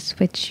boxes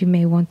which you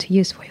may want to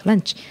use for your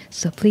lunch.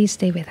 So please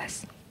stay with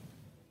us.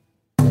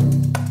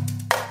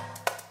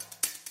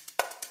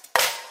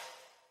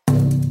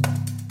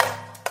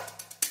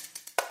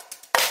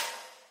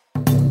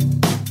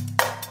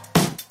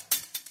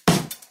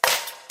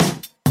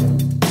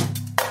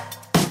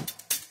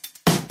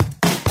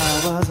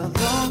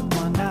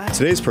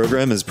 Today's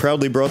program is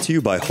proudly brought to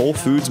you by Whole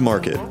Foods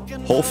Market.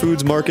 Whole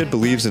Foods Market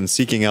believes in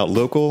seeking out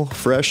local,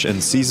 fresh,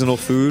 and seasonal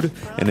food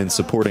and in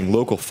supporting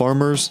local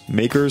farmers,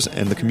 makers,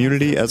 and the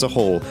community as a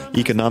whole,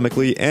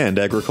 economically and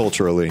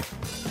agriculturally.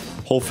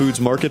 Whole Foods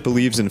Market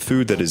believes in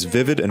food that is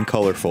vivid and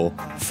colorful,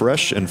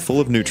 fresh and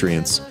full of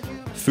nutrients.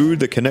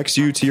 Food that connects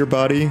you to your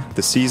body,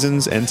 the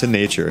seasons, and to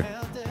nature.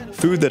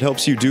 Food that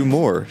helps you do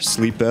more,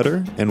 sleep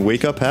better, and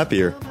wake up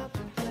happier.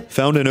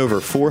 Found in over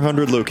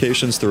 400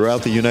 locations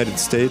throughout the United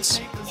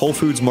States, Whole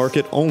Foods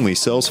Market only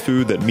sells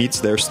food that meets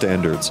their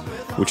standards,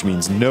 which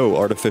means no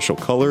artificial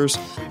colors,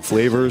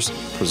 flavors,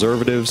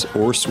 preservatives,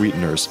 or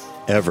sweeteners,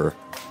 ever.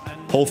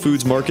 Whole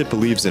Foods Market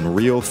believes in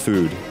real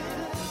food.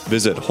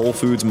 Visit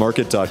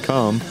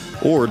WholeFoodsMarket.com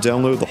or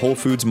download the Whole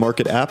Foods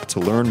Market app to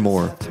learn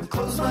more.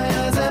 Close my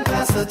eyes and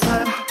pass the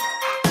time.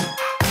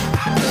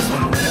 'Cause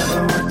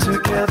whenever we're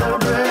together,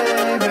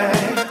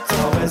 baby, it's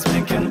always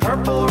pink and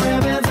purple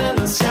ribbons in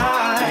the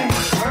sky.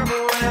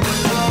 Purple ribbons in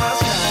the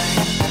sky.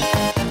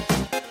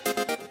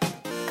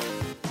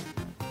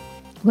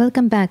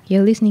 Welcome back.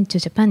 You're listening to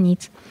Japan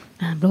Eats,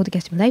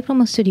 broadcasting live from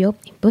a studio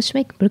in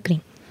Bushwick,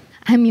 Brooklyn.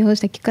 I'm your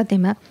host Akiko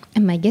Katema,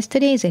 and my guest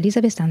today is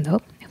Elizabeth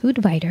Andoh, a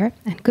food writer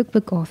and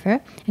cookbook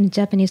author and a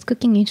Japanese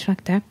cooking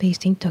instructor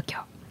based in Tokyo.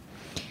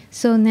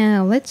 So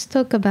now let's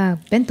talk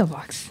about bento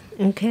box.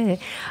 Okay.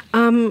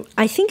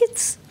 I think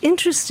it's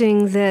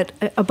interesting that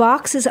a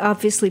box is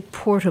obviously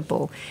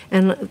portable,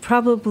 and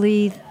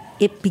probably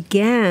it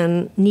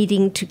began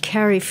needing to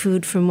carry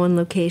food from one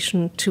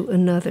location to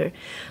another.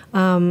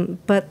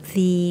 But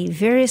the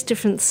various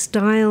different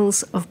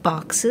styles of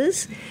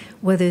boxes,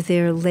 whether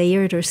they're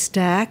layered or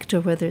stacked,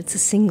 or whether it's a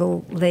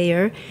single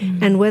layer,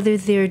 and whether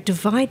they're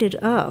divided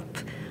up,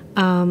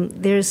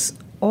 there's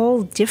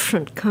all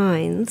different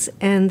kinds.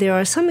 And there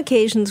are some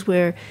occasions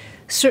where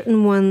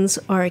certain ones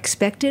are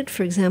expected,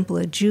 for example,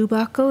 a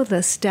jubako,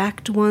 the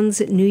stacked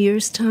ones at New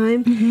Year's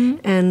time,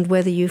 and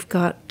whether you've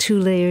got 2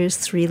 layers,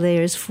 3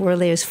 layers, 4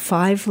 layers,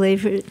 5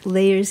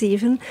 layers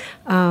even,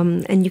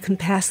 and you can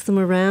pass them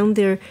around.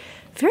 They're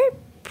very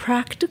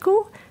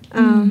practical,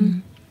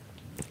 and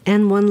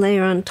one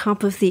layer on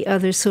top of the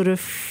other sort of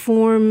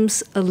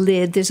forms a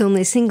lid. There's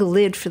only a single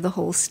lid for the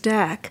whole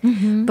stack,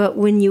 but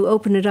when you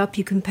open it up,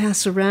 you can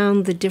pass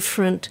around the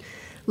different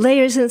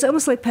layers, and it's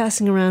almost like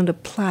passing around a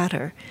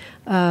platter.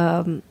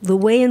 The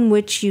way in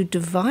which you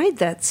divide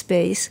that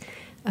space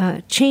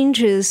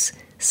changes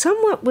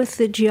somewhat with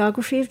the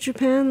geography of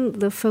Japan.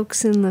 The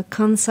folks in the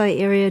Kansai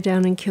area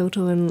down in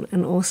Kyoto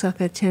and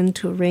Osaka tend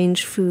to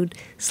arrange food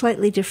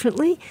slightly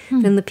differently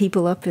than the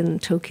people up in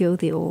Tokyo,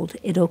 the old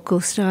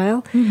Edoko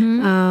style.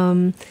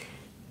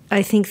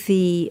 I think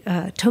the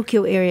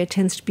Tokyo area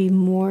tends to be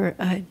more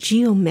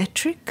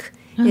geometric.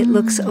 It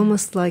looks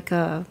almost like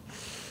a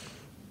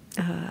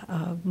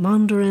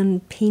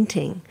mandarin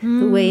painting,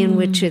 the way in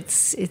which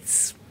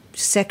it's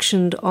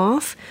sectioned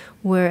off,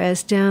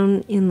 whereas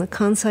down in the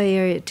Kansai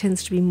area it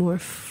tends to be more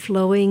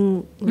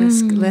flowing,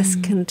 less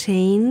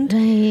contained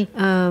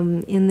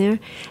in there.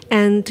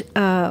 And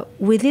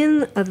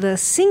within the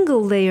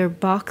single layer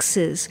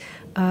boxes,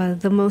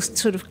 the most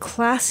sort of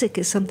classic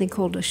is something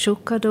called a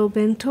shokado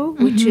bento,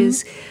 which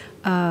is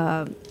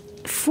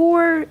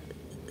 4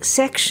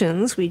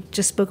 sections. We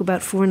just spoke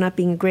about 4 not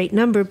being a great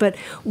number, but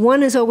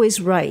 1 is always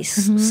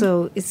rice,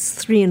 so it's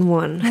 3 in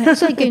 1.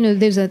 It's like,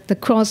 there's the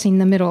cross in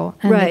the middle,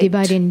 and they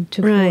divide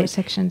into 4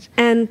 sections.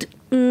 And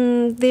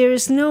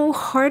there's no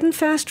hard and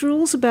fast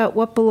rules about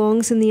what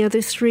belongs in the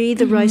other 3.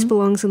 The rice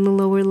belongs in the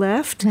lower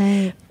left.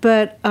 Right.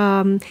 But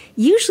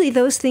usually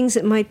those things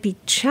that might be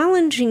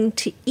challenging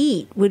to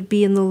eat would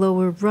be in the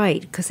lower right,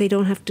 because they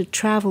don't have to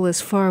travel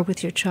as far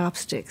with your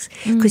chopsticks,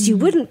 because you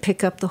wouldn't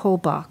pick up the whole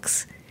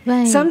box.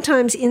 Right.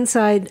 Sometimes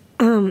inside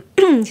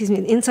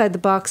the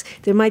box,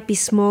 there might be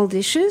small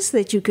dishes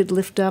that you could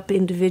lift up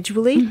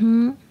individually.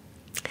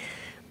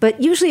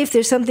 But usually if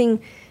there's something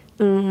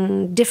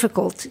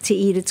difficult to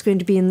eat, it's going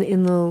to be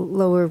in the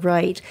lower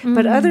right.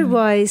 But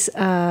otherwise,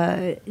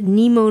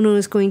 nimono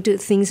is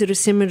things that are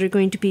similar are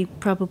going to be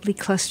probably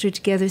clustered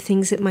together.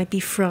 Things that might be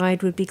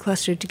fried would be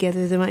clustered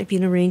together. There might be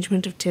an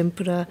arrangement of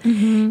tempura.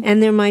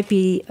 And there might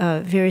be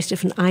various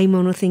different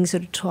aimono, things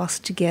that are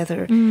tossed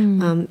together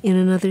in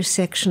another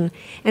section.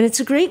 And it's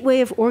a great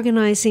way of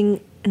organizing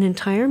an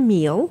entire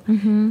meal,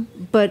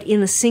 but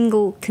in a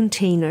single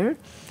container.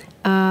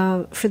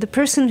 For the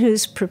person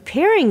who's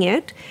preparing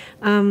it,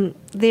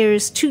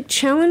 there's 2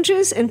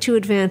 challenges and 2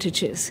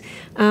 advantages.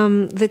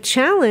 The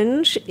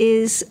challenge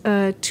is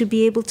to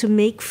be able to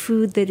make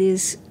food that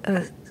is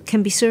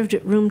can be served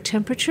at room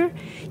temperature.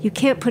 You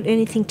can't put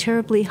anything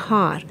terribly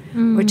hot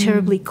or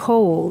terribly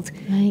cold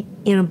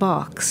in a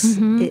box.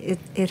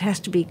 It has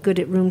to be good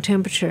at room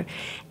temperature.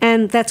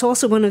 And that's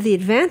also one of the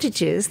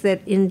advantages, that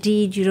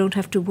indeed you don't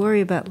have to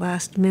worry about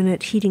last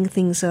minute heating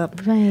things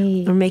up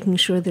or making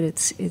sure that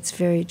it's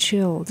very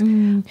chilled.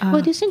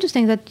 Well, it's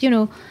interesting that,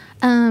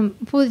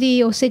 for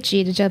the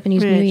osechi, the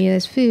Japanese New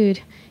Year's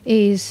food,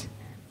 is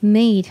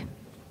made,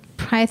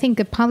 I think,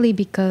 partly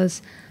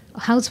because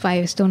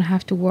housewives don't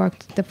have to work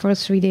the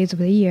first 3 days of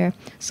the year.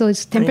 So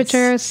it's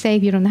temperature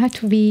safe. You don't have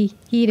to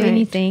heat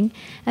anything.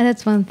 And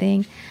that's one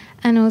thing.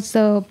 And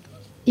also,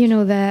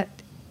 that,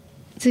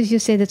 so you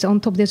say that's on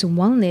top, there's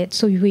one lid.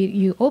 So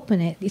you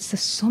open it, it's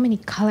just so many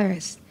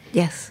colors.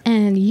 Yes.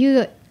 And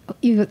you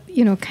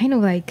kind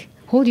of like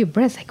hold your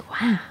breath like,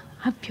 wow,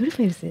 how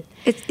beautiful is it?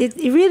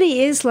 It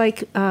really is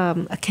like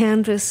a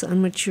canvas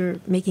on which you're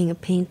making a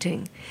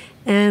painting.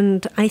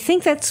 And I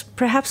think that's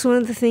perhaps one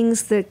of the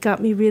things that got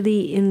me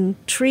really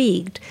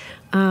intrigued.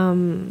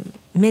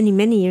 Many,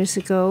 many years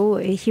ago,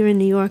 here in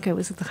New York, I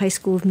was at the High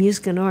School of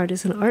Music and Art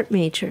as an art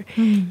major.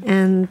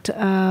 And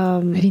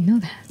I didn't know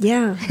that.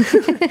 Yeah.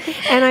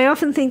 And I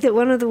often think that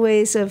one of the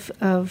ways of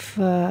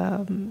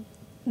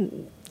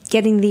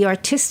getting the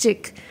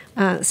artistic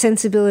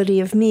sensibility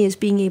of me is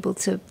being able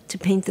to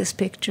paint this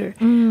picture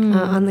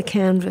on the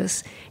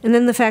canvas. And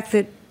then the fact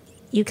that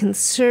you can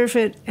serve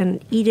it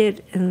and eat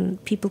it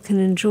and people can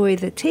enjoy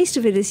the taste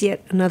of it is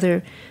yet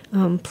another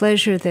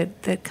pleasure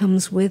that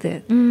comes with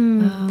it.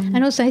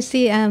 And also I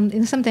see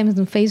sometimes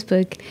on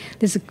Facebook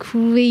there's a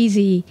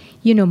crazy,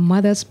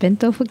 mother's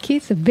bento for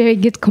kids, a very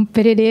good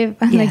competitive,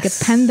 like a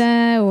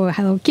panda or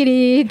Hello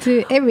Kitty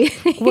to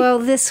everything. Well,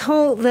 this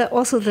whole,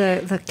 also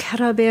the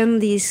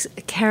karaben, these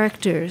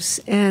characters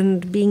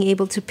and being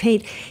able to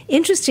paint.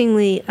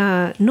 Interestingly,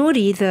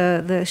 nori,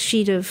 the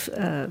sheet of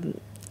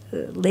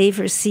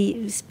laver,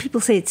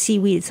 people say it's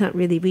seaweed, it's not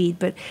really weed,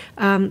 but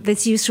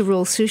that's used to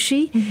roll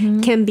sushi,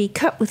 can be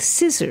cut with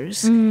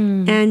scissors,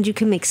 and you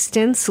can make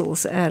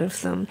stencils out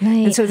of them.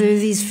 Right. And so there are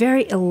these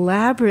very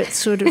elaborate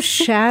sort of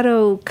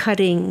shadow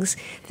cuttings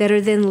that are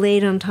then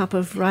laid on top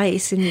of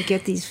rice, and you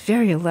get these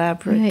very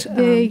elaborate...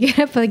 Right. You get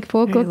up like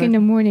 4 o'clock in the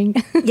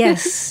morning.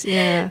 Yes,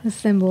 yeah.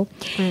 Assemble.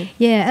 Right.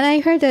 Yeah, and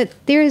I heard that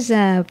there's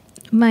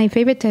my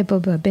favorite type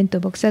of bento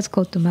box that's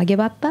called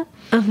magewappa.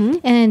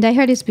 And I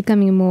heard it's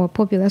becoming more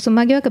popular. So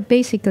magewappa,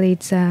 basically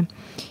it's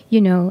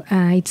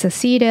it's a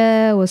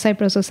cedar or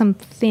cypress or some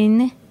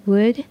thin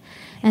wood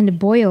and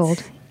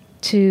boiled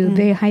to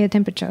very higher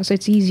temperature. So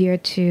it's easier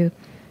to,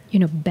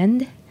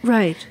 bend.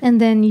 Right. And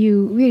then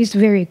it's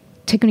very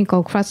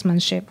technical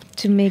craftsmanship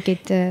to make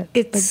it.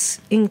 It's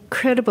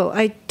incredible.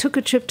 I took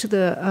a trip to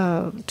the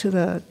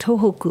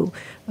Tohoku,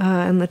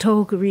 and the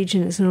Tohoku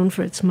region is known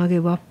for its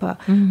magewappa,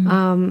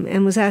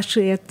 and was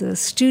actually at the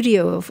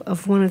studio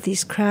of one of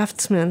these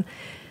craftsmen,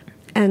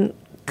 and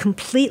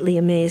completely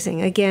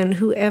amazing. Again,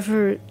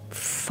 whoever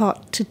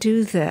thought to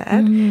do that.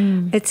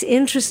 It's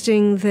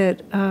interesting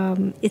that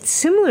it's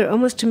similar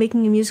almost to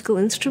making a musical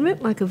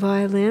instrument like a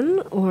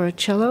violin or a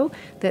cello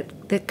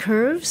that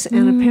curves,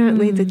 and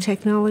apparently the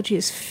technology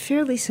is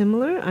fairly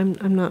similar.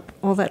 I'm not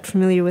all that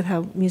familiar with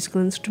how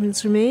musical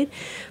instruments are made,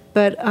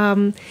 but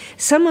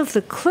some of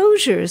the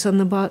closures on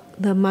the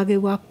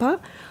magewappa,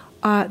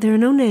 there are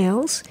no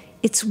nails.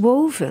 It's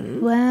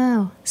woven.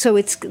 Wow. So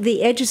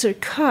the edges are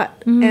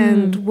cut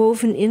and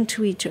woven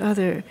into each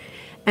other.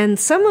 And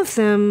some of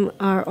them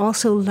are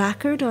also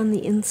lacquered on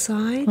the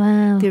inside.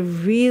 Wow. They're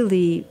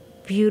really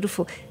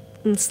beautiful.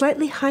 And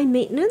slightly high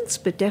maintenance,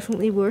 but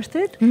definitely worth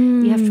it.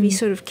 You have to be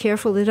sort of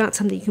careful. They're not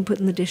something you can put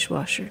in the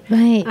dishwasher.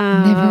 Right.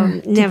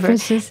 Never.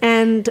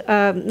 And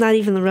not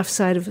even the rough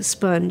side of a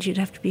sponge. You'd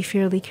have to be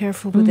fairly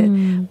careful with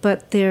it.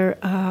 But they're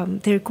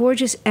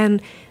gorgeous.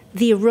 And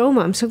the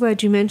aroma, I'm so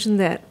glad you mentioned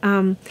that.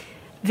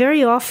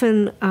 Very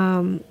often,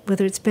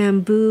 whether it's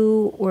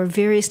bamboo or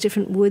various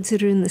different woods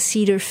that are in the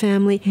cedar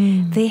family,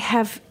 they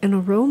have an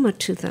aroma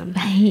to them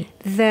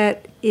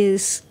that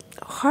is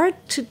hard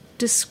to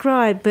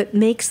describe, but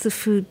makes the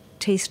food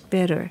taste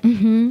better.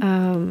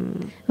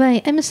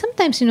 Right. I mean,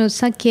 sometimes,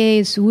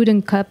 sake's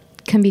wooden cup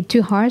can be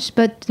too harsh,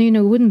 but,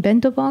 wooden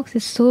bento box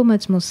is so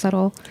much more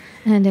subtle,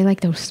 and I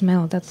like the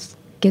smell that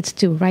gets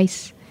to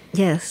rice.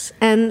 Yes.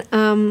 And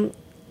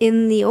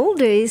in the old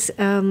days,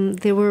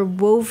 there were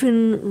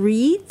woven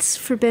reeds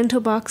for bento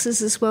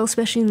boxes as well,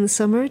 especially in the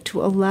summer,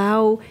 to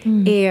allow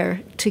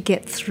air to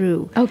get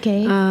through.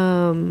 Okay.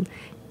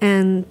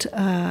 And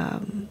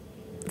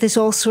there's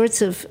all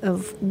sorts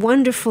of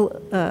wonderful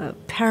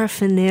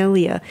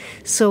paraphernalia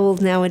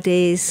sold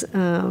nowadays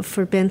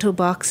for bento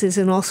boxes,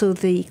 and also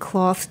the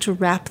cloth to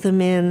wrap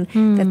them in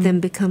that then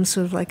becomes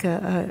sort of like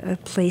a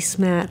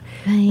placemat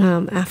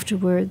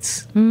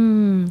afterwards.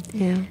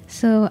 Yeah.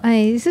 So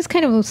this is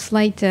kind of a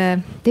slight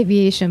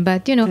deviation,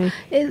 but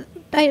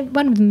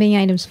one of the main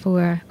items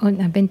for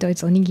bento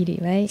is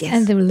onigiri, right? Yes.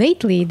 And then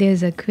lately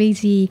there's a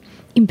crazy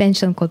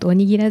invention called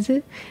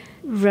onigirazu.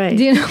 Right.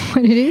 Do you know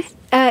what it is?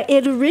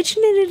 It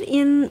originated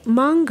in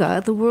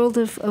manga, the world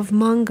of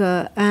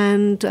manga,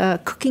 and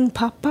Cooking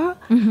Papa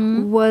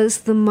was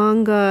the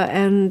manga,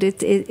 and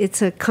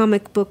it's a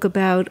comic book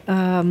about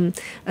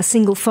a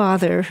single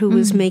father who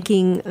was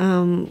making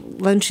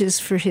lunches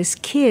for his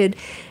kid.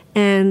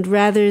 And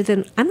rather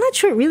than, I'm not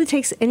sure it really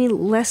takes any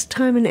less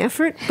time and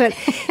effort, but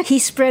he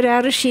spread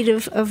out a sheet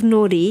of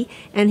nori,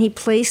 and he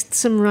placed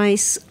some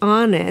rice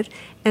on it,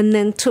 and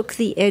then took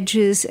the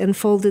edges and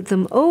folded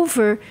them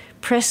over,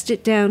 pressed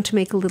it down to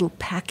make a little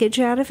package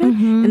out of it,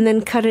 and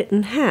then cut it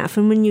in half.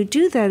 And when you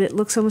do that, it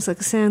looks almost like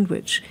a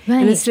sandwich. Right.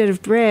 And instead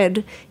of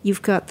bread,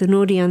 you've got the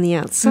nori on the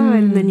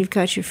outside, and then you've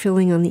got your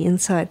filling on the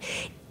inside.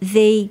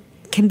 They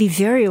can be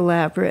very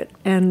elaborate,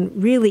 and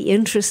really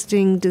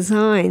interesting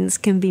designs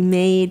can be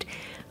made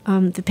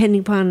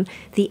depending upon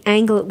the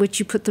angle at which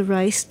you put the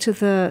rice to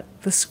the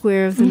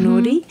square of the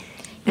nori.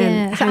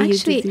 And So how you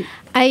actually, do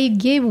I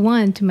gave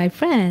one to my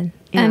friend,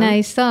 and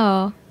I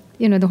saw,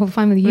 the whole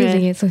family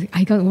using it, so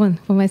I got one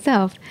for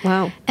myself.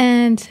 Wow.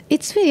 And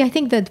it's really, I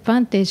think the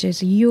advantage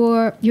is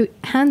your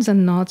hands are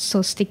not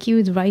so sticky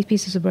with rice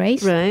pieces of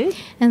rice. Right.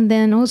 And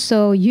then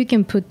also you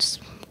can put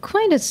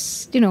quite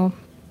a,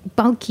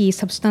 bulky,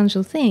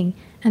 substantial thing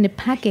and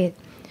pack it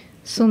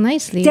so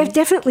nicely.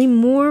 Definitely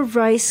more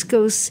rice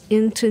goes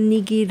into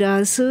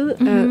nigirazu,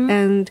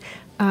 and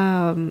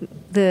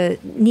the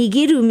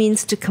nigiru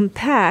means to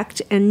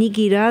compact, and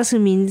nigirazu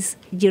means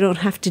you don't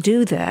have to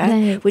do that,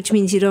 Right. which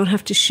means you don't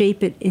have to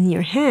shape it in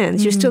your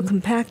hands. You're still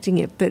compacting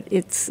it, but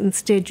it's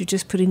instead you're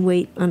just putting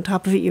weight on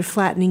top of it. You're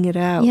flattening it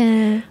out.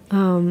 Yeah.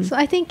 So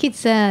I think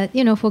it's,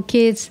 for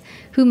kids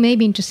who may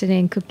be interested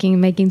in cooking,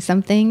 making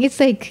something, it's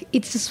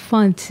just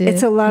fun to.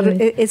 It's a lot do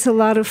of it. it's a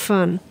lot of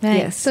fun. Right.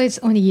 Yes. So it's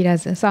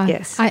onigirazu. So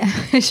Yes.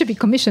 I should be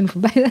commissioned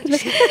by that.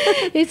 But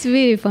it's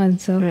really fun.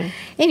 So Right.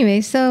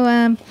 anyway, so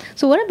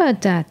what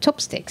about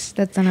chopsticks?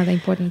 That's another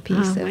important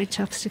piece. My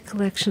chopstick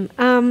collection.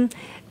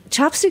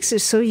 Chopsticks are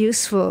so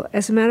useful.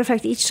 As a matter of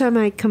fact, each time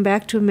I come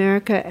back to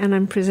America and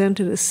I'm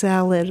presented a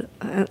salad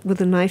with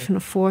a knife and a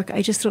fork,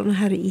 I just don't know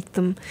how to eat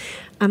them.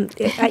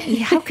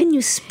 How can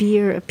you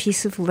spear a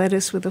piece of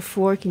lettuce with a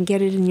fork and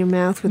get it in your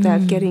mouth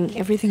without getting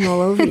everything all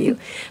over you?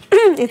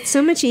 It's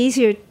so much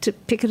easier to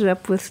pick it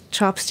up with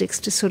chopsticks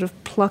to sort of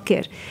pluck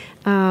it.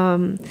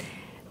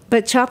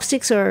 But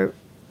chopsticks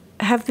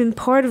have been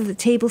part of the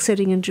table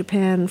setting in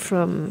Japan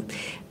from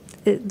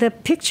the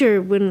picture.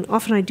 When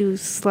often I do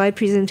slide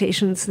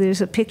presentations,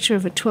 there's a picture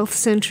of a 12th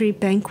century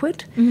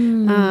banquet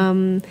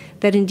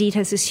that indeed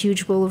has this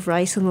huge bowl of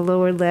rice on the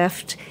lower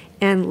left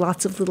and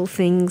lots of little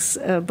things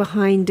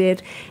behind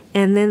it.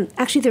 And then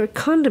actually there are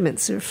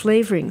condiments or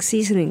flavoring,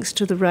 seasonings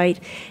to the right.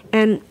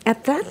 And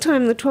at that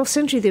time, in the 12th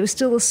century, there was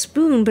still a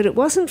spoon, but it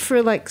wasn't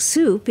for like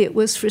soup. It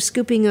was for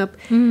scooping up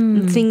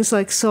things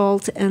like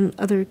salt and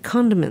other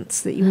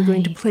condiments that you were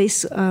going to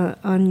place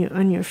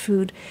on your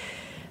food.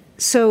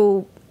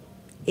 So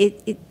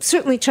it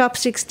certainly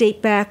chopsticks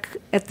date back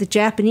at the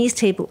Japanese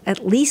table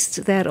at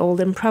least that old,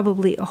 and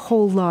probably a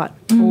whole lot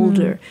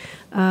older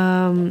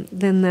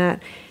than that.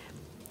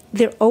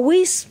 They're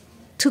always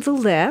to the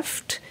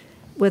left,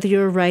 whether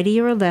you're a righty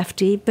or a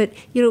lefty. But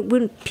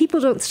when people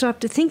don't stop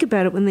to think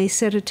about it when they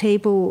set a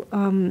table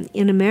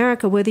in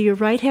America, whether you're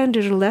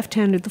right-handed or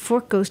left-handed, the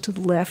fork goes to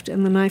the left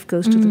and the knife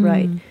goes to the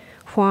right.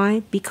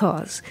 Why?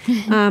 Because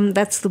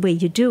that's the way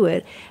you do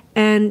it,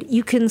 and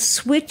you can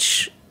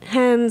switch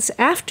hands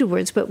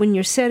afterwards, but when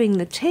you're setting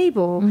the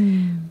table,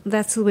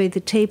 that's the way the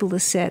table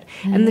is set.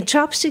 Right. And the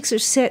chopsticks are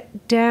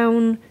set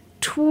down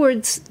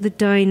towards the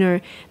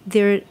diner.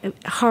 They're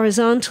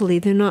horizontally,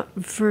 they're not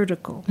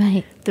vertical.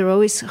 Right. They're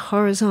always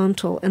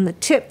horizontal, and the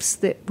tips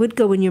that would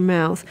go in your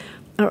mouth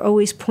are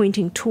always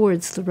pointing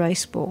towards the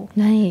rice bowl.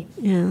 Right.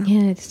 Yeah.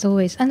 Yeah, it's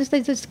always, and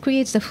it just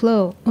creates the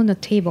flow on the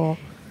table.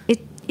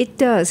 It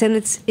does, and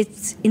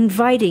it's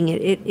inviting.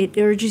 It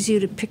urges you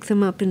to pick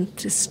them up and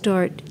to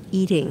start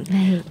eating.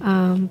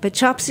 Right. But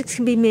chopsticks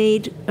can be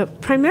made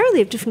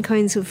primarily of different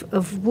kinds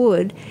of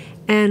wood,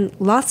 and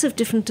lots of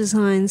different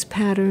designs,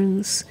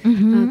 patterns,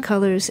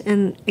 colors.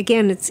 And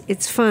again,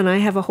 it's fun. I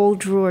have a whole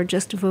drawer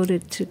just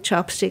devoted to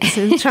chopsticks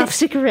and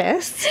chopstick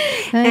rests,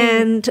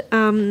 and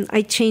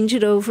I change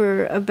it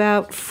over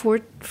about 4 or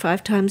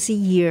 5 times a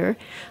year.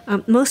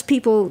 Most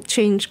people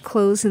change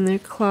clothes in their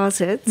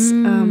closets.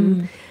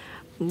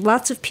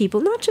 Lots of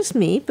people, not just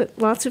me, but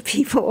lots of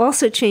people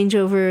also change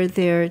over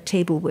their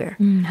tableware.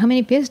 How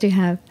many pairs do you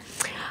have?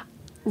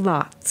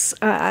 Lots.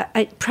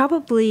 I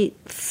probably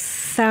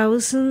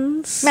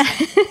thousands.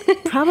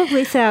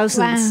 Probably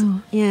thousands.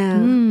 Wow. Yeah.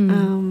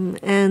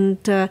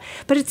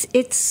 But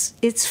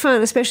it's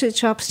fun, especially the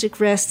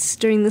chopstick rests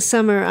during the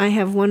summer. I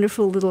have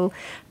wonderful little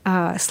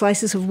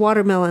slices of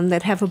watermelon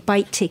that have a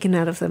bite taken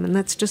out of them, and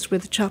that's just where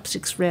the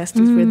chopsticks rest,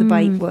 is where the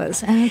bite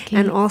was. Okay.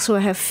 And also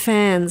I have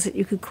fans that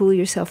you could cool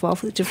yourself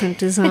off with different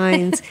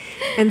designs,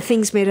 and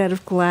things made out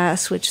of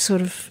glass, which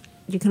sort of,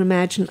 you can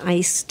imagine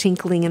ice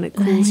tinkling and it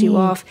cools you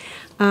off.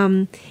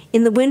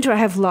 In the winter, I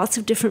have lots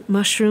of different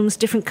mushrooms,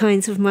 different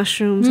kinds of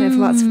mushrooms. I have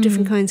lots of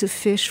different kinds of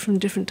fish from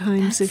different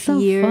times That's of so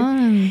year.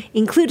 Fun.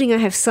 Including I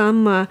have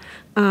some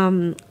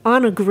on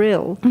a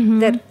grill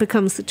that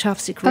becomes the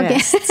chopstick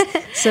rests.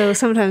 So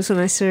sometimes when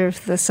I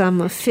serve the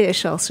samba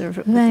fish, I'll serve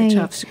it with the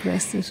chopstick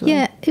rest as well.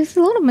 Yeah, it's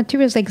a lot of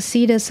materials like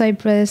cedar,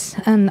 cypress,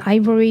 and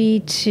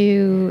ivory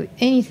to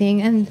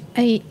anything. And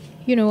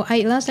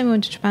last time I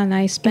went to Japan,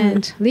 I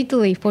spent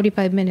literally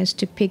 45 minutes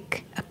to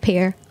pick a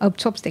pair of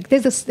chopsticks.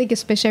 There's a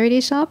specialty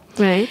shop.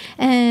 Right.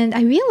 And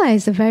I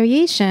realized the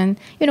variation,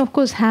 of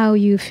course, how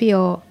you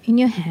feel in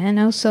your hand,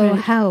 also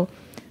how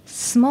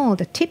small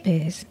the tip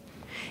is.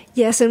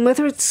 Yes, and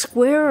whether it's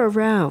square or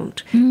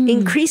round.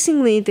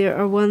 Increasingly, there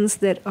are ones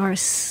that are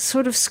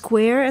sort of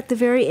square at the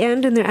very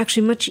end, and they're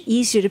actually much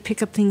easier to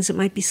pick up things that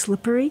might be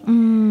slippery.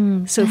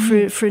 So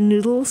for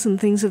noodles and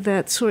things of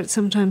that sort,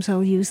 sometimes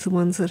I'll use the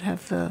ones that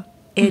have the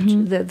edge,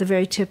 the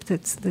very tip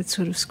that's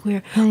sort of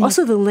square. Right.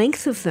 Also, the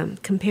length of them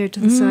compared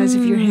to the size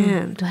of your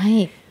hand.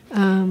 Right.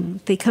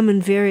 They come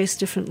in various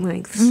different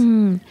lengths.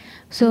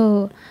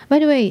 So, by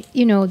the way,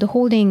 the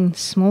holding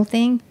small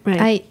thing,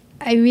 Right.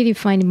 I really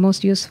find it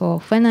most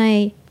useful when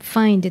I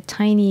find the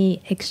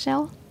tiny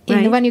eggshell. And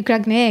Right. when you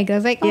crack an egg, I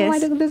was like, oh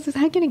Yes. my God,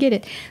 how can I get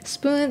it?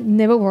 Spoon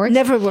never works.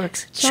 Never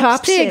works.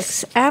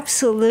 Chopsticks.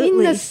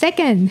 Absolutely. In a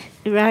second.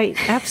 Right,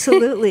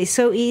 absolutely.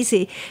 So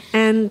easy.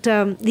 And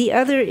the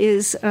other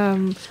is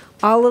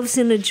olives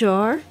in a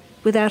jar.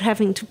 Without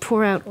having to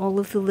pour out all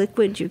of the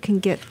liquid, you can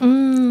get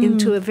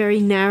into a very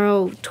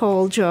narrow,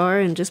 tall jar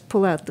and just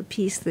pull out the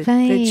piece that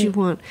you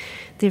want.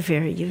 They're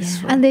very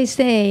useful. And they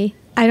say,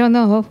 I don't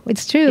know,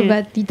 it's true,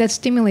 Yeah. but that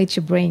stimulates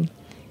your brain.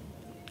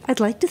 I'd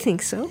like to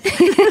think so.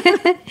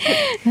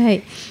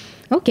 Right.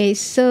 Okay,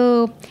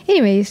 so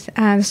anyways,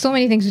 so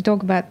many things to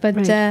talk about, but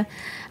Right.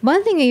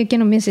 one thing you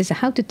cannot miss is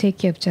how to take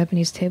care of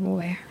Japanese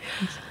tableware.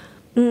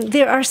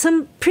 There are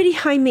some pretty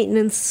high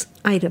maintenance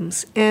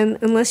items, and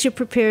unless you're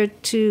prepared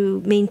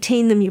to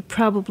maintain them, you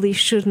probably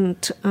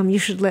shouldn't. You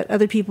should let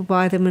other people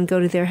buy them and go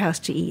to their house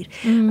to eat.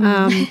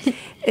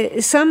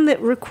 Some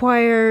that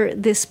require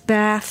this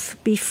bath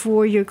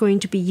before you're going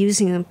to be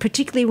using them,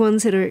 particularly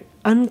ones that are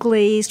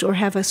unglazed or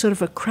have a sort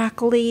of a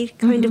crackly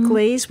kind of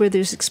glaze where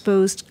there's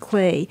exposed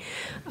clay.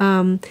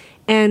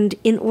 And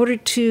in order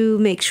to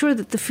make sure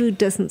that the food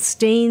doesn't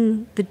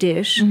stain the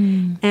dish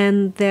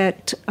and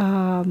that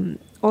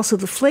also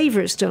the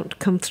flavors don't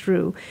come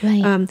through,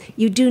 Right.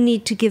 you do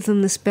need to give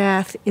them this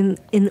bath in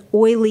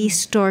oily,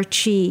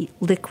 starchy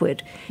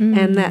liquid.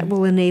 And that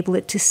will enable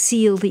it to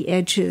seal the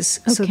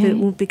edges so that Okay. it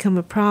won't become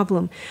a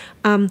problem.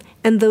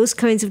 And those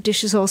kinds of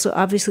dishes also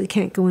obviously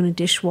can't go in a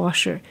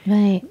dishwasher.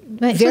 Right.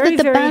 Right. Very, so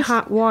the very bath,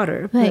 hot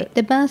water. Right. but-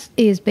 The bath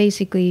is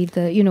basically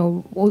the,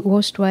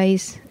 washed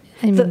rice.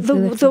 I mean, the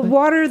leftover.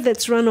 water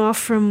that's run off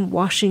from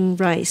washing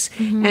rice,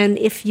 and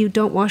if you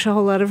don't wash a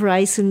whole lot of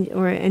rice and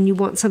you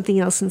want something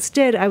else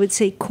instead, I would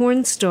say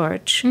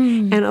cornstarch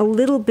and a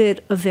little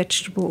bit of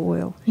vegetable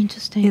oil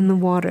Interesting. in the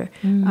water.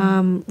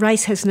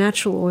 Rice has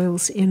natural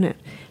oils in it,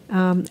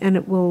 and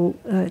it will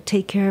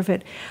take care of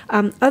it.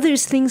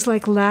 Others, things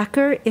like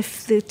lacquer,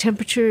 if the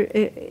temperature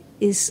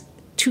is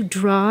too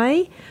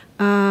dry,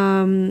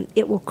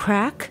 it will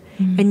crack.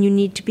 And you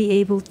need to be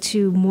able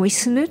to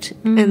moisten it.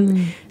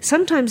 And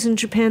sometimes in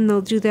Japan, they'll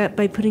do that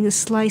by putting a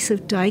slice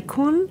of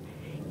daikon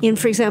in,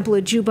 for example,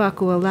 a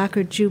jubako, a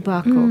lacquered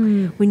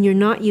jubako. When you're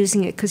not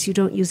using it because you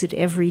don't use it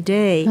every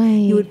day,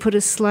 you would put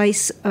a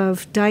slice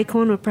of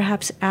daikon or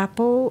perhaps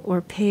apple or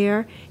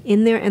pear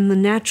in there, and the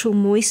natural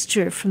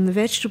moisture from the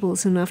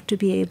vegetables enough to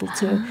be able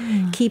to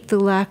keep the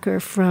lacquer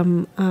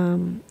from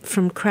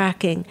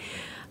cracking.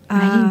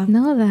 I didn't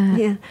know that.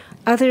 Yeah.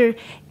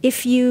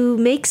 If you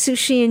make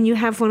sushi and you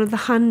have one of the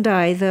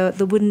handai,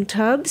 the wooden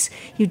tubs,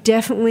 you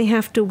definitely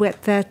have to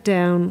wet that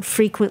down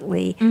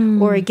frequently.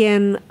 Or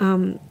again,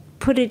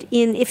 put it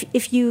in.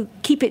 If you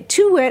keep it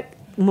too wet,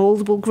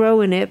 mold will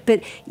grow in it.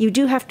 But you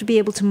do have to be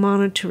able to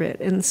monitor it.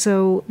 And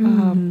so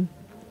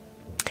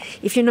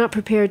if you're not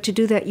prepared to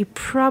do that, you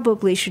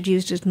probably should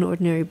use it as an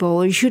ordinary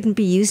bowl. Or you shouldn't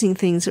be using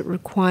things that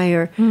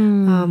require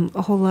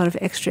a whole lot of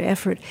extra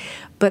effort.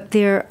 But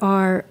there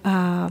are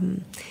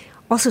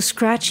also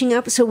scratching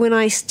up. So when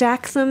I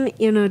stack them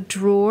in a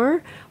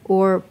drawer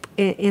or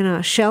in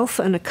a shelf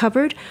in a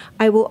cupboard,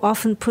 I will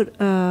often put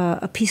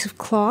a piece of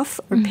cloth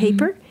or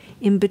paper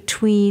in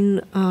between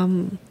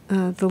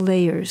the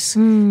layers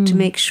to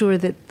make sure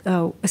that,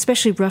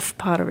 especially rough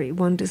pottery,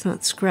 one does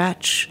not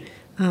scratch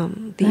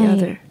the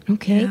other.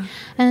 Okay. Yeah.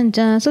 And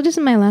so this is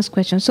my last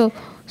question. So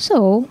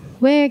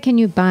where can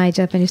you buy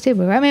Japanese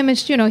tableware? I mean,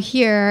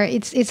 here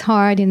it's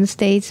hard in the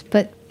States,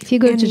 but if you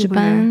go to Anywhere.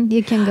 Japan,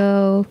 you can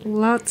go.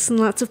 Lots and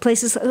lots of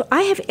places.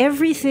 I have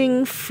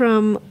everything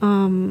from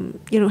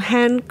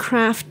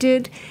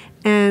handcrafted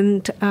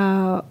and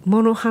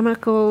Mono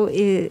Hanako.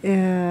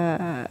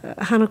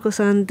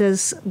 Hanako-san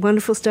does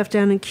wonderful stuff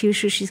down in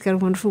Kyushu. She's got a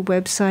wonderful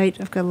website.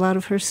 I've got a lot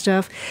of her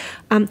stuff.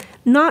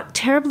 Not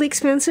terribly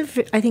expensive.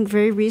 I think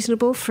very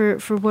reasonable for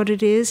what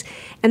it is.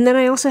 And then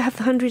I also have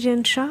the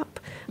 100-yen shop.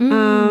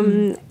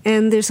 And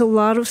there's a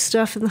lot of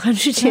stuff in the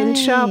 100-yen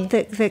shop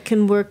that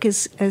can work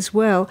as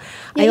well.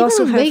 Yeah, I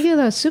also even have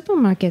regular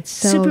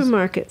supermarkets.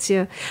 supermarkets,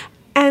 yeah.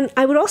 And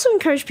I would also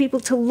encourage people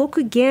to look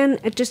again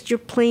at just your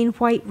plain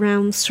white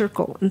round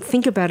circle and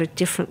think about it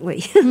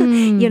differently.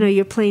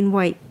 Your plain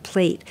white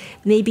plate.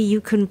 Maybe you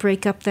can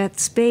break up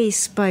that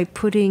space by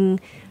putting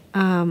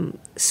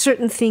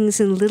certain things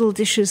in little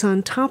dishes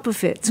on top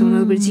of it. So in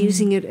other words,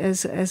 using it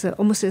as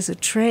almost as a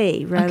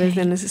tray rather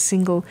than as a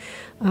single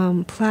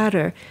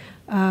platter.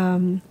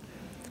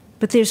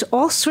 But there's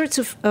all sorts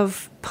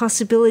of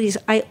possibilities.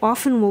 I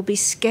often will be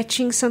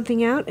sketching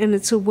something out, and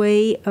it's a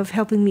way of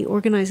helping me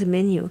organize a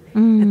menu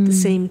at the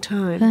same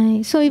time.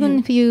 Right. So even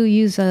if you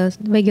use a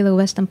regular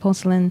Western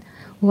porcelain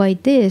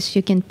white dish,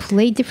 you can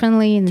plate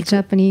differently in the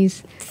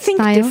Japanese Think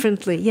style.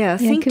 differently,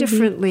 think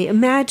differently.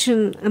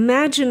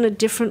 Imagine a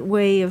different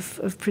way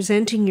of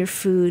presenting your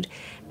food,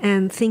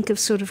 and think of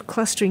sort of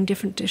clustering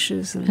different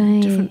dishes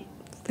and different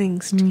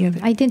things together.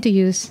 I tend to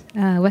use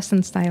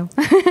Western style,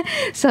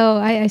 so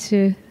I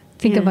should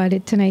think about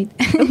it tonight.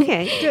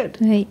 Okay, good.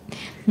 Right.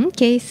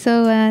 Okay,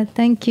 so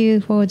thank you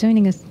for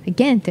joining us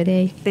again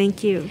today.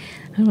 Thank you.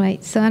 All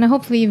right. So, and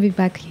hopefully you'll be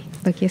back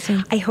here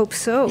soon. I hope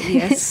so.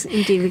 Yes,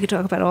 indeed. We could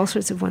talk about all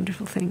sorts of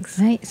wonderful things.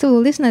 Right. So,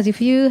 listeners,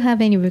 if you have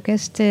any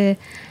request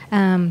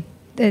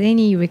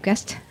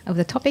of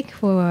the topic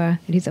for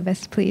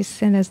Elizabeth, please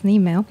send us an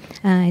email.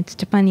 It's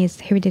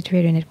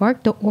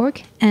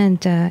JapaneseHeritageRadioNetwork.org,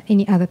 and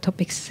any other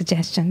topic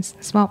suggestions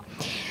as well.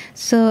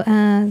 So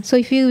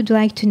if you would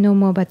like to know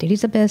more about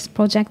Elizabeth's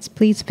projects,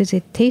 please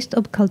visit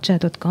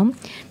tasteofculture.com.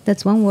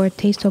 That's one word,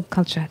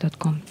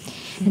 tasteofculture.com.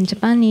 And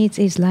Japan Eats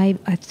is live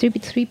at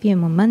 3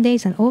 p.m. on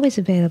Mondays and always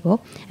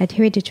available at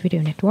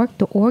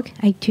heritageradionetwork.org,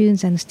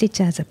 iTunes, and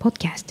Stitcher as a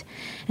podcast.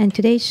 And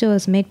today's show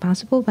is made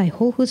possible by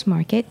Whole Foods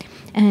Market,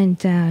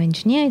 and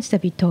engineer is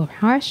David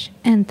Harsh.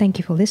 And thank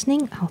you for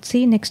listening. I'll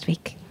see you next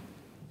week.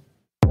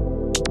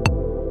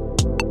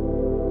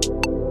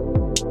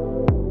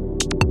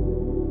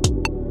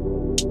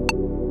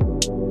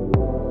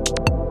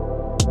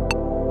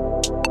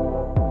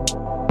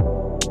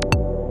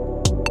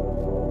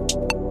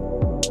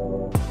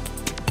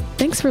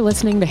 Thanks for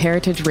listening to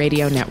Heritage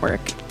Radio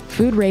Network,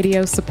 food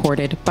radio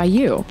supported by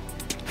you.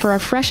 For our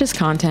freshest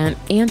content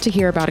and to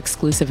hear about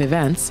exclusive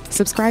events,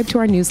 subscribe to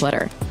our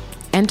newsletter.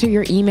 Enter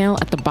your email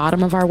at the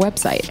bottom of our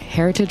website,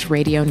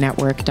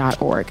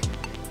 heritageradionetwork.org.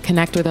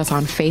 Connect with us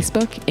on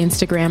Facebook,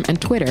 Instagram,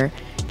 and Twitter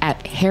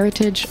at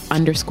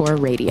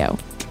heritage_radio.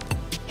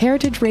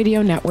 Heritage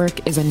Radio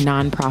Network is a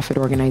nonprofit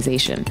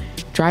organization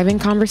driving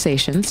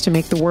conversations to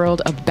make the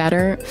world a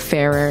better,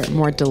 fairer,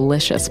 more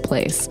delicious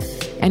place.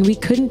 And we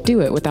couldn't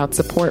do it without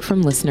support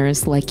from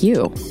listeners like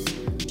you.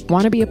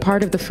 Want to be a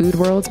part of the food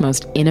world's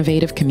most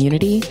innovative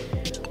community?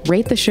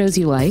 Rate the shows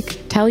you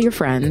like, tell your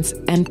friends,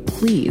 and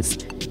please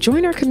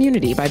join our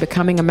community by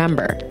becoming a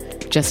member.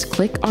 Just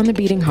click on the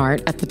beating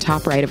heart at the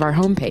top right of our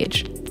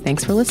homepage.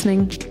 Thanks for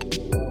listening.